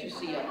that you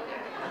see up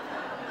there.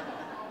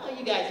 Oh,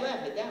 you guys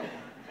laughed at that one.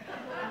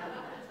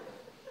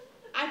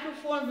 I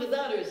performed with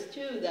others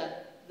too.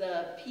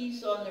 The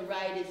piece on the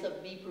right is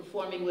of me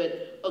performing with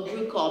a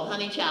group called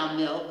Honey Child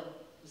Milk.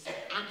 It's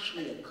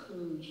actually a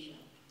coon show.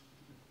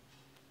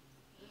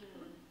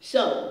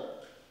 So,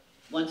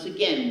 once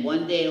again,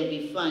 one day it'll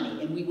be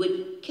funny. And we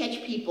would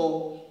catch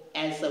people,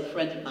 as a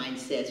friend of mine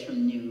says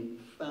from New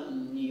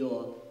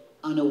York,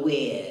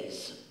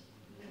 unawares.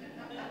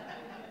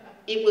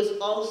 It was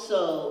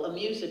also a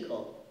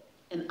musical,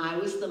 and I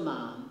was the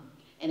mom.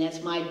 And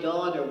as my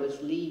daughter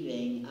was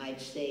leaving, I'd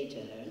say to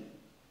her,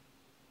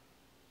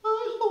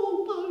 I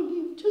hope I'll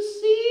live to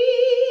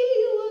see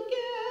you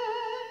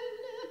again.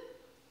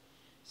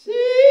 See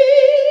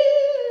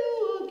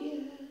you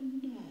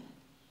again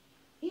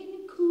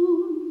in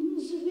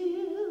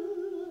Coonsville.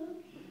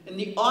 And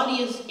the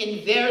audience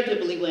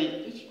invariably went,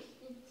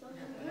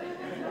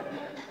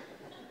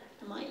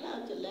 am I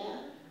allowed to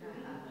laugh?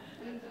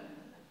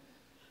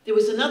 There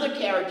was another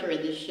character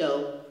in this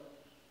show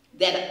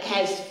that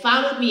has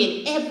followed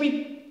me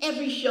in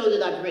every show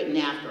that I've written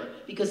after.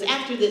 Because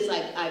after this,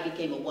 I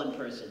became a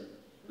one-person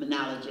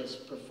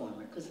monologist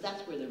performer, because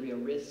that's where the real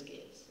risk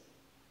is.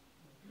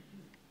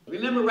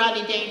 Remember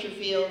Rodney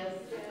Dangerfield?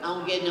 I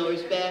don't get no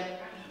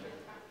respect.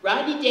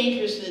 Rodney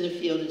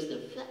Dangerfield is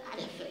the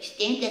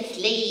stand-up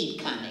slave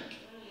comic.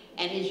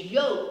 And his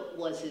yoke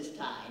was his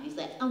tie. And he's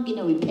like, I don't get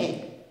no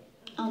respect.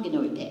 I don't get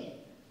no respect.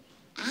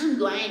 I'm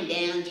going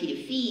down to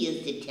the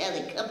fields to tell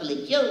a couple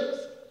of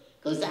jokes,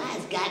 because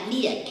I's got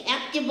me a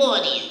captive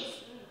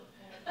audience.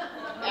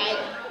 Right?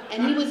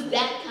 And he was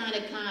that kind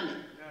of comic.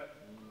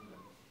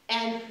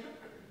 And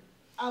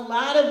a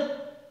lot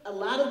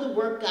of the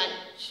work got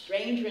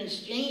stranger and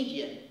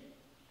stranger.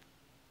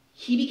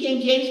 He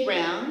became James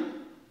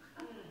Brown.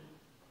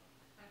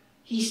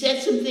 He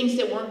said some things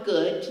that weren't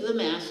good to the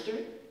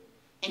master.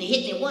 And he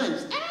hit me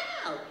once.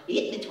 Ow!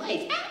 He hit me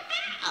twice. Ow,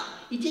 ow!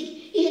 He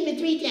hit me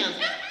 3 times.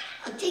 Ow,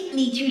 ow! Take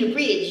me to the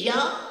bridge,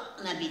 y'all.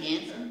 And I'd be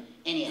dancing.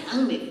 And he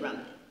hung me from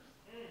it.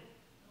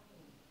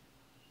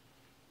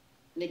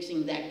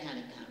 Mixing that kind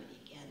of comedy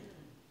together.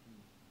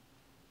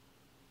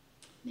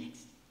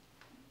 Next.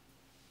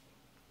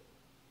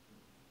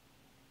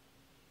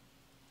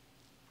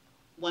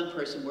 One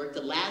person work.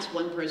 The last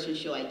one-person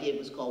show I did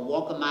was called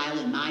Walk a Mile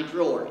in My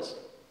Drawers.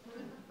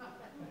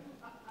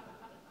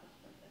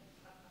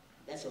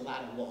 That's a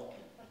lot of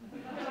walking.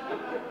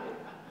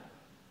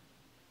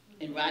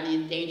 And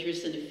Rodney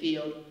Dangerous in the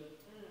Field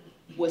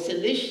was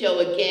in this show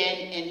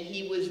again, and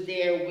he was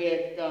there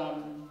with,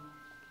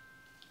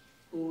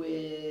 who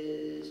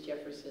is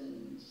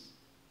Jefferson's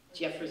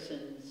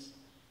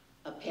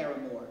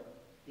paramour,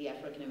 the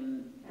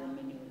African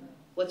woman.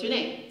 What's her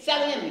name?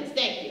 Sally Hemings,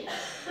 thank you.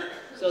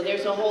 So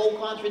there's a whole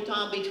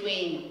contretemps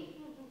between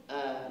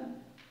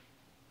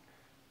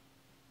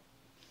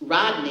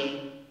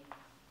Rodney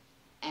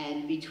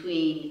and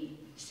between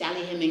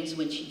Sally Hemings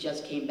when she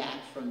just came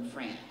back from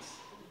France.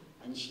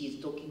 And she's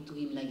talking to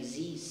him like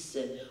this.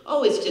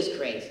 Oh, it's just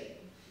crazy.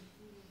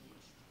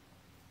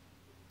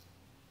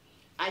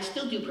 I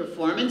still do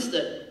performance.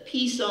 The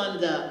piece on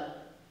the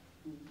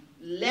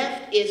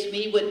left is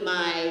me with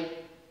my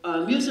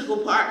musical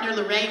partner,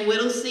 Lorraine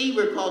Whittlesey.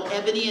 We're called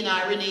Ebony and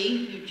Irony.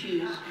 You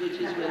choose which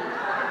is which.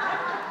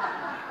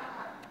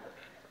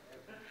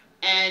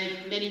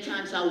 And many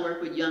times I'll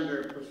work with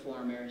younger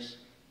performers.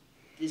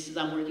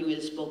 I'm working with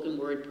a spoken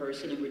word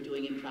person and we're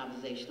doing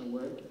improvisational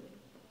work.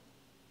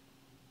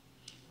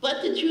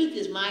 But the truth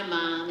is my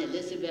mom,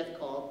 Elizabeth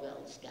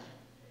Caldwell Scott,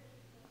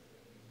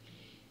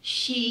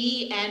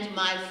 she and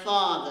my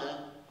father,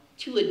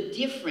 to a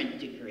different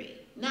degree,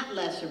 not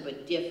lesser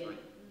but different,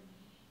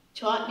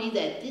 taught me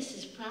that this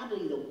is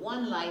probably the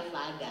one life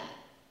I got.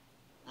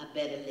 I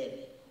better live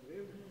it.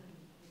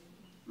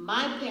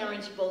 My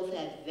parents both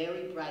had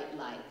very bright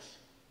lights.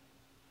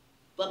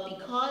 But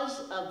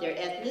because of their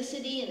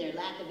ethnicity and their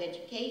lack of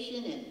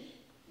education, and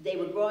they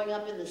were growing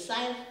up in the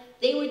South,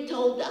 they were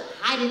told to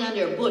hide it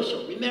under a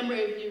bushel. Remember,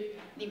 if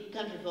you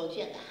country folks,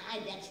 you had to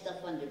hide that stuff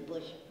under a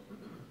bushel.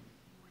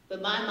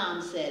 But my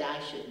mom said I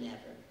should never.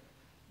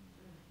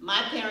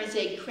 My parents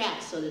ate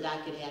crap so that I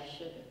could have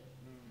sugar.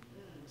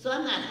 So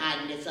I'm not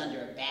hiding this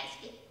under a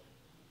basket.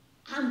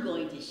 I'm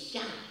going to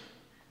shine.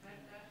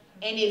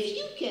 And if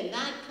you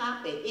cannot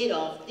cop a hit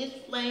off this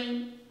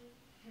flame,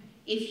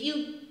 if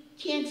you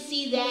can't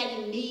see that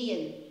in me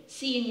and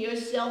see in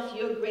yourself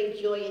your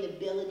great joy and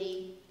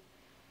ability,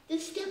 then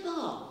step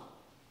off,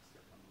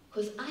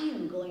 because I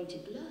am going to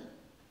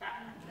glow.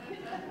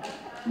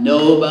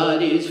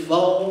 Nobody's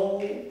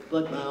fault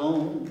but my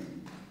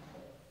own.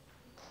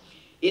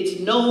 It's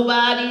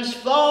nobody's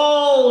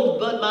fault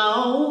but my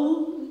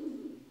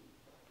own.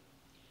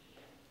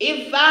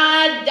 If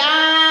I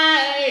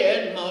die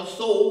and my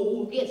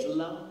soul gets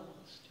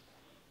lost,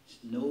 it's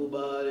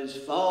nobody's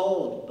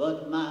fault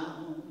but my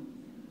own.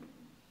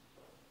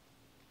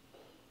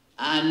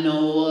 I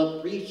know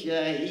a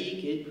preacher,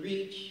 he could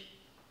preach.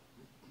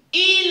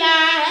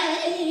 Eli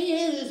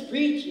is a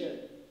preacher.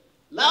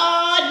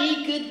 Lord,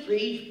 he could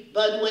preach,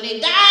 but when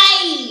he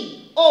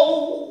died,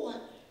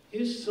 oh,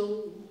 his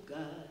soul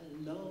got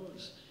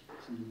lost.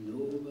 It's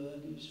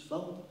nobody's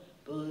fault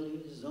but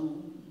his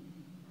own.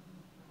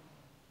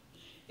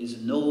 It's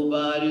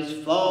nobody's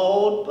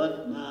fault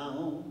but my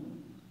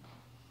own.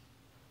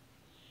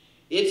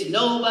 It's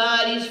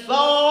nobody's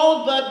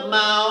fault but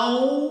my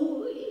own.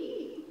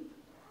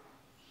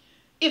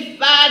 If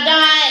I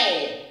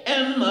die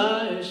and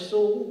my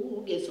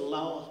soul gets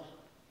lost,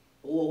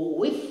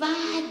 oh, if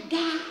I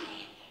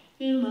die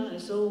and my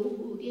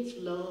soul gets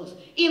lost,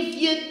 if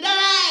you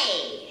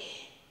die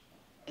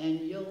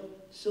and your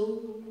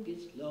soul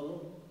gets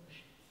lost,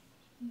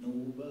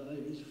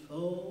 nobody's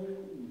fault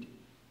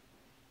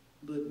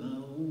but my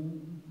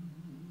own.